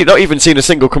we've actually not even seen a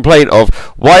single complaint of,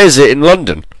 why is it in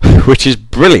London? Which is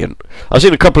brilliant. I've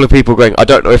seen a couple of people going, I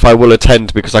don't know if I will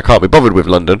attend because I can't be bothered with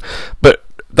London. But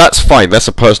that's fine, that's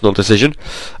a personal decision.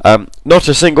 Not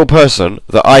a single person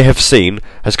that I have seen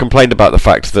has complained about the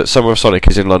fact that Summer of Sonic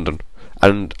is in London.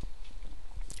 And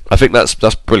I think that's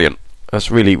brilliant. That's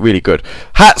really, really good.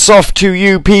 Hats off to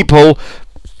you people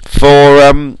for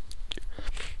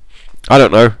I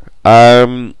don't know,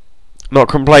 not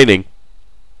complaining,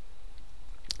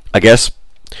 I guess.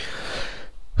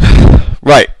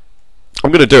 Right,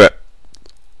 I'm gonna do it.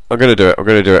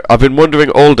 I've been wondering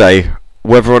all day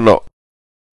whether or not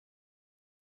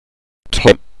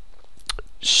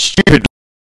stupid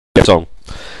song,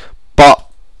 but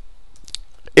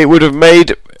it would have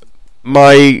made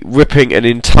my ripping an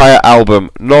entire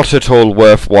album not at all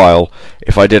worthwhile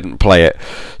if I didn't play it.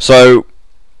 So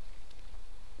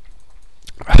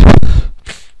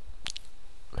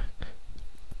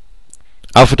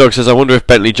Alpha Dog says, I wonder if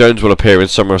Bentley Jones will appear in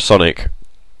Summer of Sonic.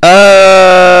 Well,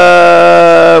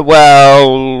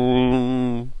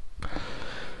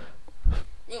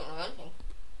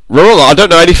 I don't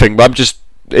know anything, but I'm just,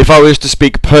 if I was to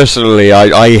speak personally,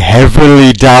 I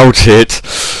heavily doubt it.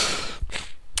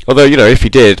 Although, you know, if he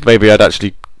did, maybe I'd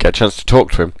actually get a chance to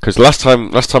talk to him. Because last time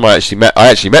I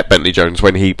actually met Bentley Jones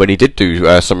when he did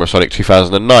do Summer of Sonic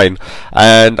 2009,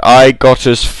 and I got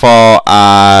as far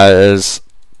as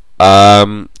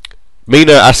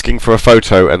Mina asking for a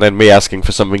photo and then me asking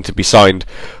for something to be signed,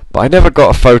 but I never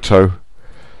got a photo.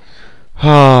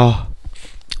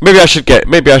 Maybe I should get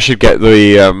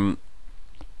the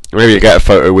maybe get a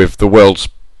photo with the world's.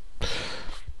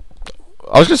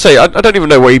 I was going to say, I don't even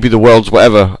know where he'd be the world's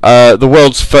whatever. The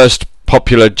world's first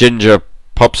popular ginger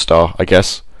pop star, I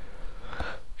guess.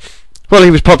 Well,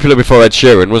 he was popular before Ed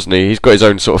Sheeran, wasn't he? He's got his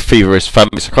own sort of feverish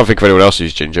family. I can't think of anyone else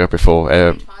who's ginger before.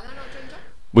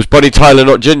 Was Bonnie Tyler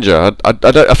not ginger?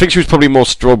 I think she was probably more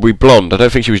strawberry blonde. I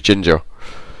don't think she was ginger.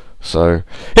 So,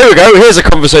 here we go. Here's a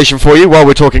conversation for you while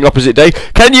we're talking opposite day.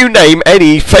 Can you name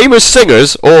any famous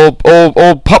singers or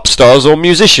pop stars or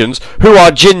musicians who are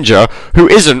ginger who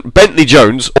isn't Bentley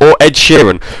Jones or Ed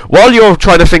Sheeran? While you're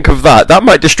trying to think of that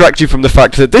might distract you from the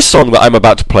fact that this song that I'm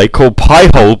about to play, called Pie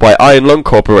Hole by Iron Lung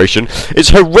Corporation, is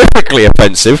horrifically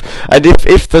offensive, and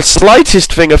if the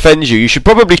slightest thing offends you, you should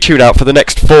probably tune out for the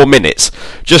next 4 minutes,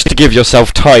 just to give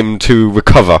yourself time to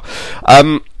recover.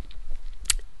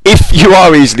 if you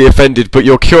are easily offended but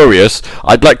you're curious,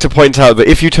 I'd like to point out that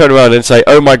if you turn around and say,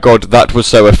 oh my god, that was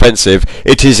so offensive,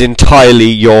 it is entirely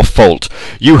your fault.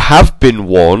 You have been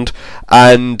warned,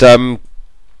 and,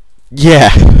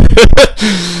 yeah.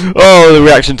 Oh, the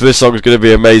reaction to this song is going to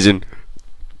be amazing.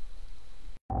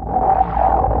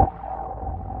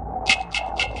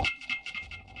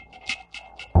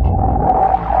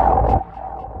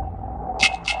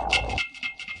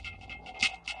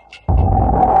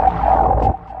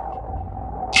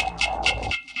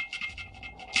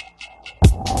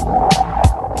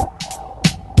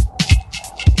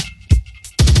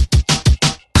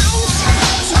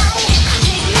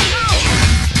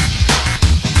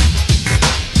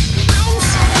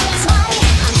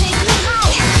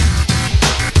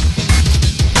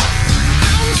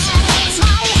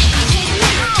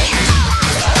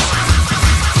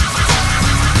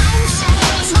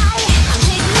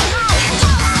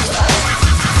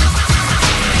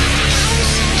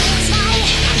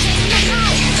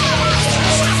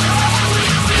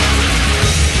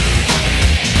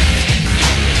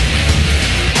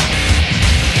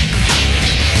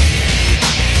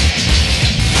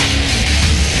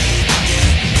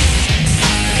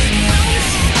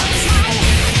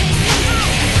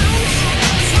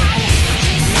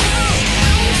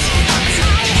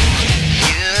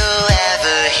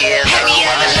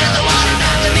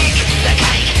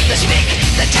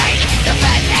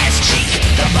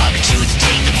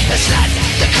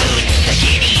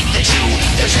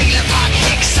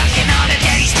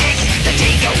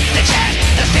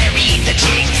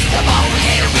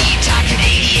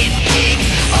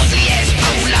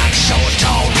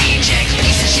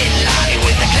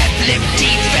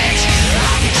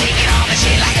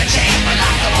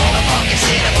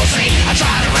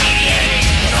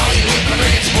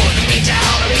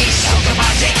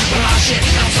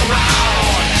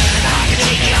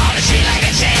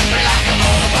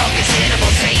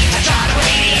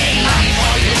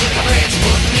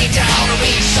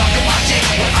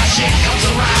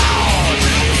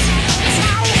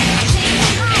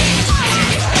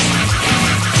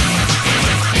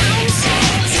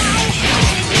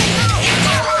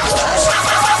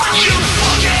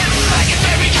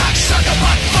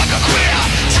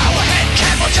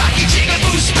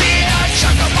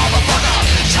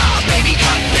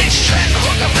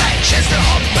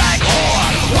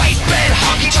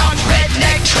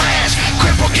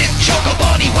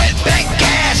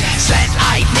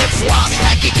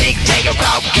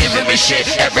 shit,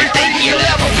 everything you'll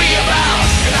ever be about.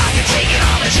 And I can take it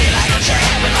on the chin like a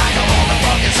champ, and like I'm on the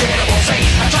fucking syllable say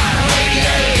I try to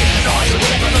radiate, and all you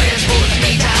hypocrites put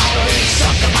me down, or you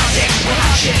suck to my dick when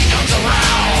my shit comes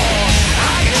around.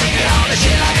 I can take it on the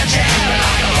chin like a champ, and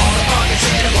like I'm on the fucking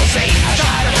syllable say I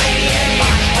try to radiate,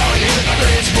 all you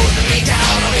hypocrites put me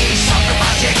down, or you suck to my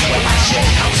dick when my shit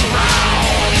comes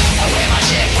around. When my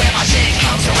shit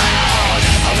comes around.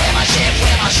 When my shit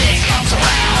comes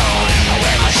around.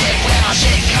 When my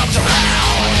shit comes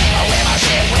around. When my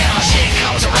shit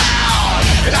comes around.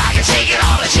 And I can take it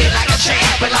on the chin like a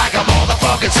champ, and like a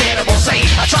motherfucking syllable say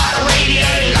I try to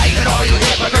radiate life, and all you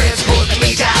hypocrites putting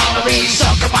me down, and me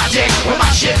sucking my dick when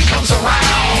my shit comes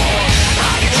around.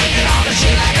 I can take it on the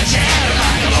chin like a champ, and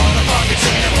like a motherfucking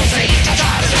syllable say I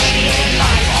try to radiate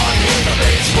life, all you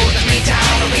hypocrites putting me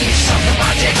down, and me sucking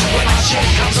my dick when my shit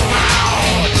comes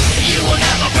around. You will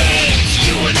never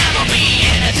be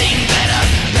anything better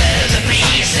than me,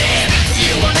 said.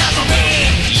 You will never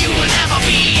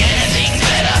be anything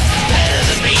better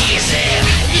than me, said.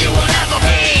 You will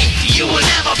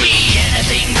never be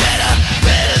anything better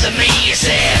than me,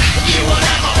 said. You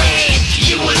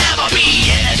will never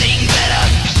be anything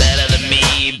better than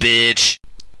me, bitch.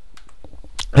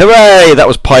 Hooray! That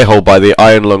was Piehole by the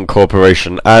Iron Lung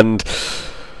Corporation, and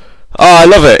I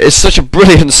love it. It's such a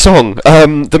brilliant song.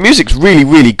 The music's really,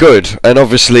 really good, and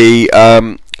obviously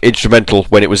instrumental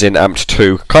when it was in Amped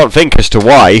 2. Can't think as to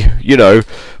why, you know,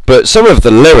 but some of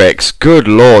the lyrics, good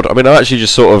lord. I mean, I'm actually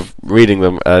just sort of reading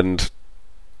them, and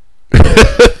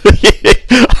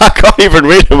I can't even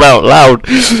read them out loud.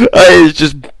 It's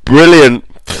just brilliant.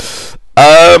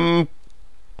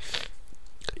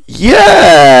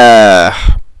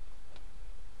 Yeah.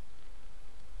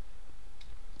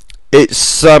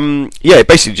 It's it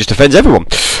basically just offends everyone.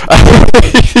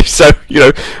 So, you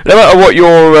know, no matter what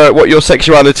your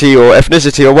sexuality or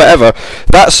ethnicity or whatever,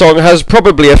 that song has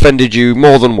probably offended you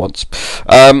more than once.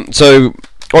 So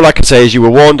all I can say is you were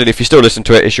warned, and if you still listen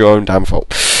to it, it's your own damn fault.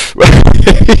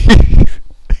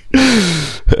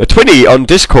 Twinny on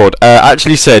Discord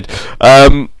actually said,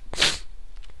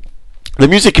 The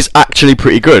music is actually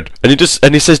pretty good, and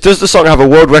he says, does the song have a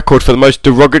world record for the most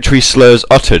derogatory slurs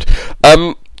uttered?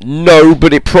 No,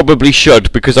 but it probably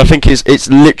should, because I think it's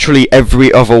literally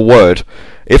every other word.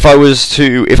 If I was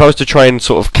to try and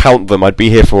sort of count them, I'd be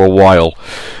here for a while.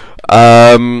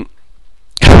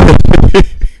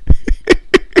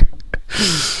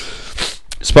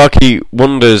 Sparky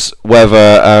wonders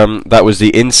whether that was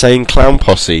the Insane Clown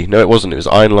Posse. No, it wasn't. It was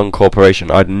Iron Lung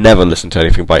Corporation. I'd never listened to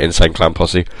anything by Insane Clown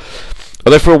Posse.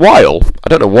 Although for a while, I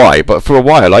don't know why, but for a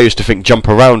while I used to think Jump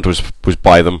Around was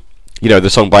by them. You know,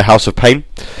 the song by House of Pain?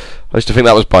 I used to think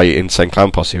that was by Insane Clown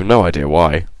Posse. I have no idea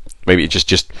why. Maybe it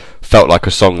just felt like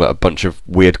a song that a bunch of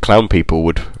weird clown people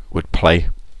would play.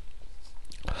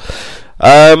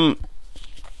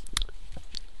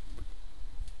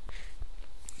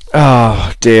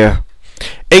 Oh dear.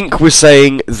 Ink was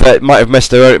saying that it might have missed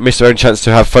their own chance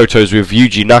to have photos with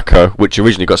Yuji Naka, which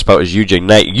originally got spelled as Yuji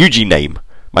Name.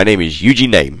 My name is Yuji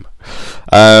Name.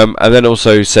 And then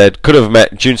also said, could have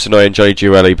met Jun Sonoy and Johnny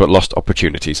Giorelli, but lost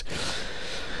opportunities.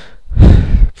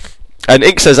 And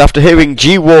Ink says, after hearing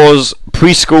G-War's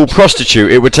preschool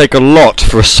prostitute, it would take a lot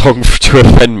for a song to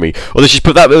offend me. Although she's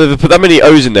put that many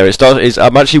O's in there,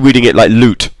 I'm actually reading it like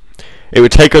loot. It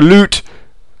would take a loot.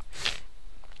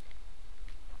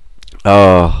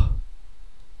 Oh.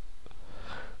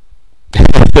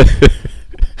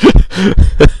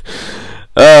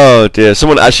 Oh dear,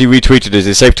 someone actually retweeted us.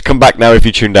 It's safe to come back now if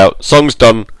you tuned out. Song's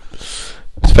done.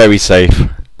 It's very safe.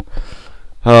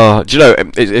 Oh, do you know,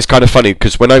 it's kind of funny,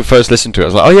 because when I first listened to it, I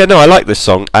was like, oh yeah, no, I like this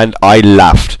song, and I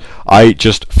laughed. I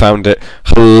just found it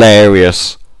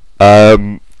hilarious.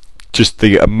 Just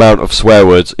the amount of swear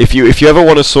words. If you ever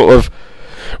want to sort of...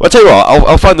 Well, I'll tell you what,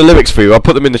 I'll find the lyrics for you. I'll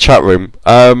put them in the chat room.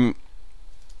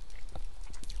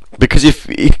 Because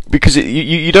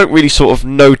you don't really sort of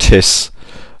notice...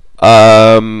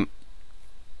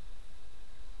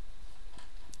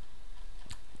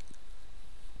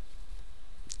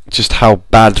 just how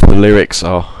bad the lyrics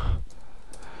are.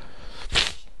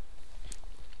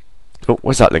 Oh,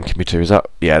 where's that linking me to? Is that...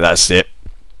 Yeah, that's it.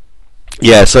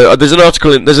 Yeah, so there's an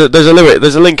article in... There's a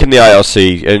link in the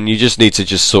IRC, and you just need to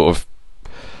just sort of...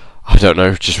 I don't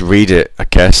know, just read it, I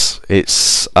guess.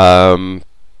 It's...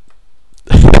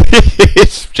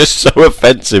 it's just so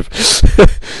offensive.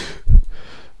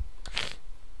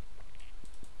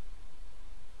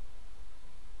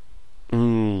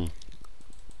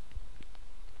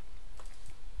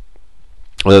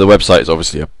 Although the website is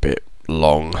obviously a bit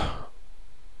long.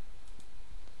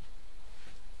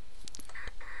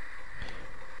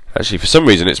 Actually, for some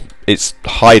reason, it's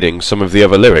hiding some of the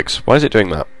other lyrics. Why is it doing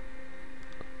that?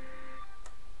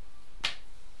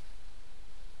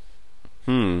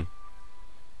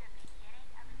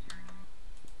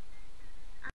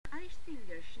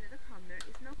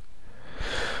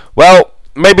 Well,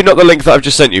 maybe not the link that I've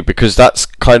just sent you, because that's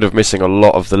kind of missing a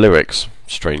lot of the lyrics,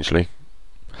 strangely.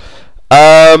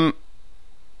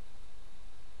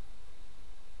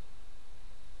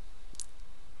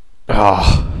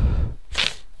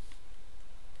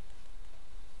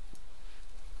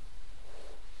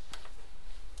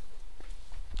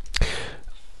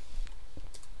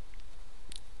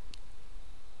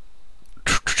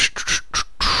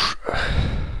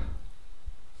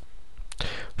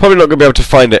 Probably not going to be able to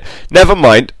find it. Never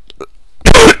mind.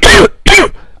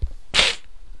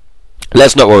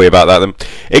 Let's not worry about that then.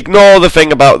 Ignore the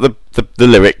thing about the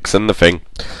lyrics and the thing.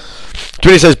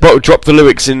 Twinny says, drop the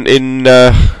lyrics in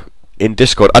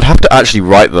Discord. I'd have to actually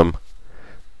write them.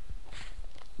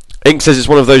 Ink says it's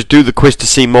one of those do the quiz to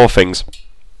see more things.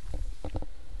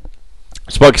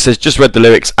 Sparky says, just read the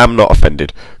lyrics, am not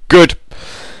offended. Good.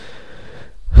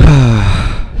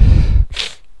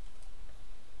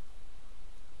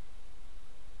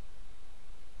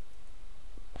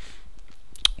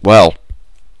 Well,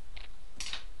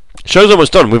 show's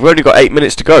almost done. We've only got 8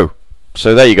 minutes to go,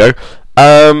 so there you go.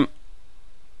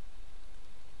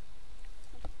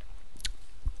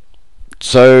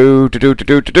 So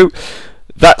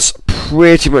that's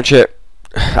pretty much it.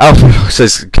 Alpha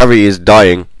says Curry is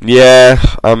dying. Yeah,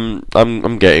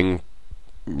 I'm getting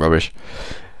rubbish.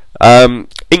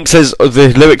 Ink says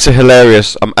the lyrics are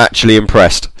hilarious. I'm actually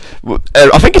impressed.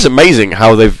 I think it's amazing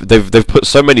how they've put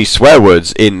so many swear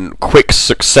words in quick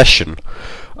succession,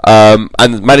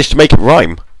 and managed to make it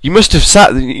rhyme. You must have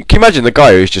sat. Can you imagine the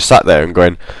guy who's just sat there and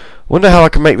going, "Wonder how I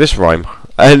can make this rhyme,"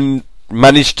 and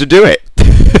managed to do it.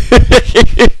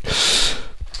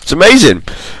 It's amazing.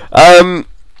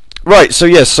 Right, so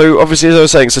yes, so obviously as I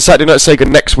was saying, so Saturday Night Sega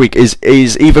next week is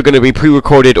either going to be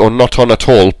pre-recorded or not on at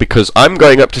all, because I'm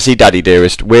going up to see Daddy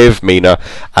Dearest with Mina,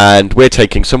 and we're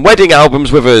taking some wedding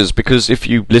albums with us, because if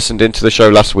you listened into the show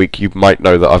last week, you might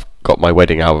know that I've got my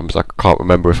wedding albums. I can't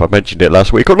remember if I mentioned it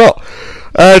last week or not.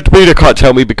 And Mina can't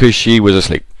tell me because she was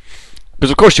asleep. Because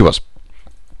of course she was.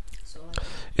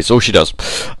 It's all she does.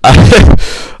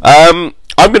 I'm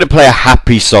going to play a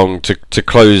happy song to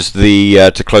close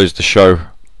the show.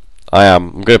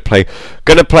 I'm going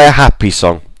to play a happy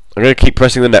song. I'm going to keep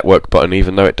pressing the network button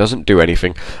even though it doesn't do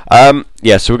anything.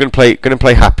 Yeah, so we're going to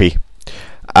play happy,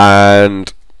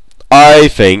 and I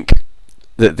think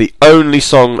that the only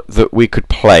song that we could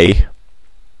play,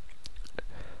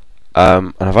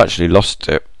 and I've actually lost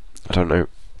it. I don't know.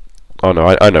 Oh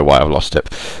no, I know why I've lost it.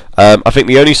 I think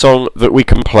the only song that we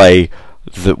can play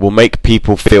that will make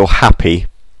people feel happy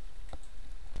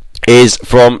is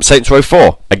from Saints Row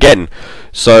 4 again.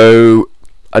 So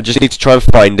I just need to try and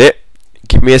find it.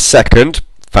 Give me a second.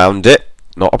 Found it.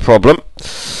 Not a problem.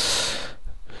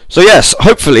 So yes,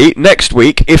 hopefully next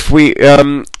week, if we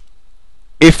do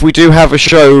have a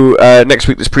show next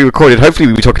week that's pre-recorded, hopefully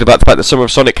we'll be talking about the fact that Summer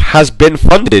of Sonic has been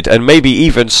funded and maybe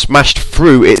even smashed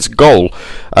through its goal.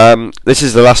 This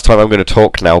is the last time I'm going to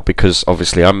talk now, because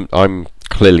obviously I'm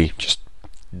clearly just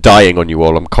dying on you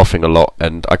all. I'm coughing a lot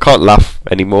and I can't laugh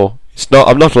anymore.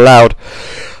 I'm not allowed.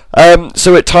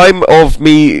 So at time of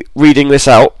me reading this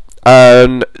out,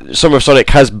 Summer of Sonic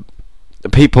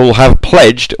people have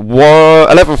pledged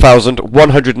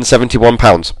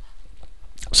 £11,171.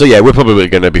 So yeah, we're probably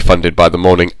going to be funded by the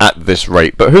morning at this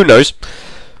rate, but who knows?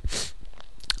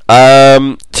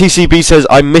 TCB says,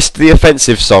 I missed the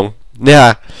offensive song.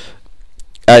 Yeah.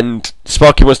 And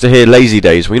Sparky wants to hear Lazy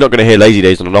Days. We're not going to hear Lazy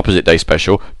Days on an Opposite Day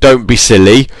special. Don't be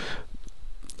silly.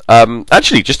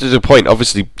 Actually, just as a point,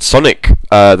 obviously Sonic,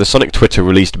 the Sonic Twitter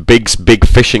released Big's Big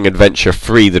Fishing Adventure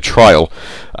 3, the trial.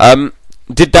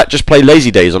 Did that just play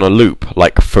Lazy Days on a loop,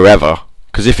 like forever?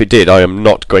 Because if it did, I am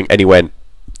not going anywhere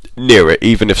near it,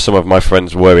 even if some of my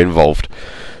friends were involved.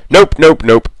 Nope.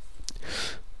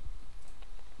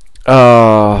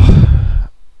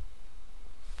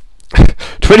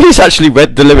 Twinny's actually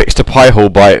read the lyrics to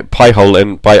Piehole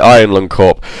by Iron Lung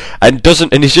Corp, and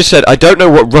he's just said, I don't know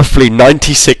what roughly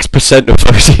 96% of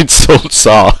those insults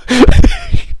are.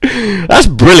 That's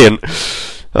brilliant.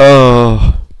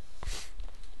 Well,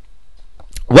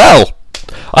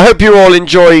 I hope you all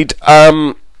enjoyed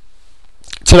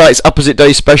tonight's Opposite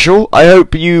Day special. I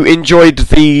hope you enjoyed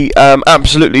the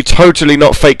absolutely totally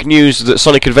not fake news that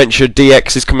Sonic Adventure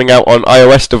DX is coming out on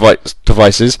iOS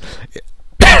devices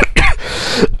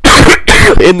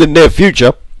in the near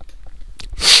future.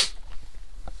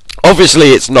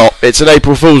 Obviously it's not. It's an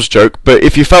April Fool's joke, but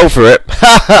if you fell for it,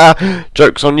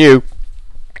 joke's on you.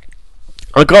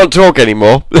 I can't talk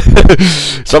anymore,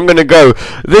 so I'm going to go.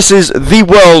 This is the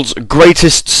world's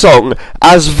greatest song,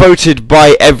 as voted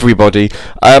by everybody.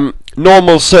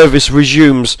 Normal service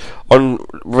resumes on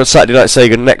Saturday Night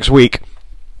Sega next week.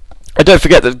 And don't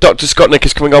forget that Dr. Scottnick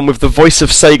is coming on with the Voice of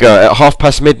Sega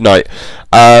at midnight,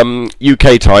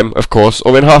 UK time, of course,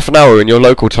 or in half an hour in your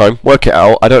local time. Work it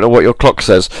out. I don't know what your clock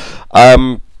says.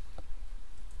 And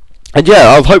yeah,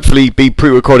 I'll hopefully be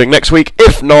pre-recording next week.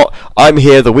 If not, I'm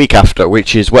here the week after,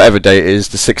 which is whatever day it is,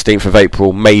 the 16th of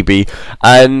April, maybe.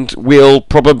 And we'll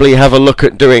probably have a look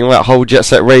at doing that whole Jet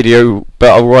Set Radio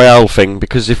Battle Royale thing,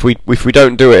 because if we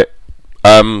don't do it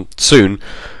soon,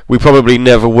 we probably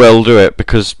never will do it,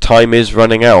 because time is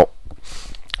running out.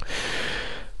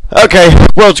 Okay,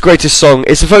 world's greatest song.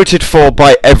 It's voted for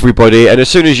by everybody, and as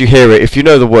soon as you hear it, if you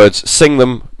know the words, sing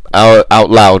them out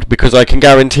loud, because I can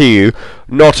guarantee you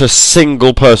not a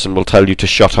single person will tell you to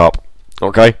shut up.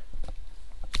 Okay?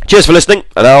 Cheers for listening,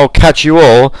 and I'll catch you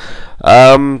all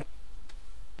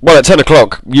at 10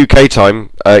 o'clock UK time,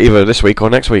 either this week or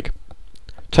next week.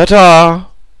 Ta-ta!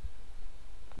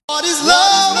 What is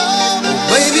love?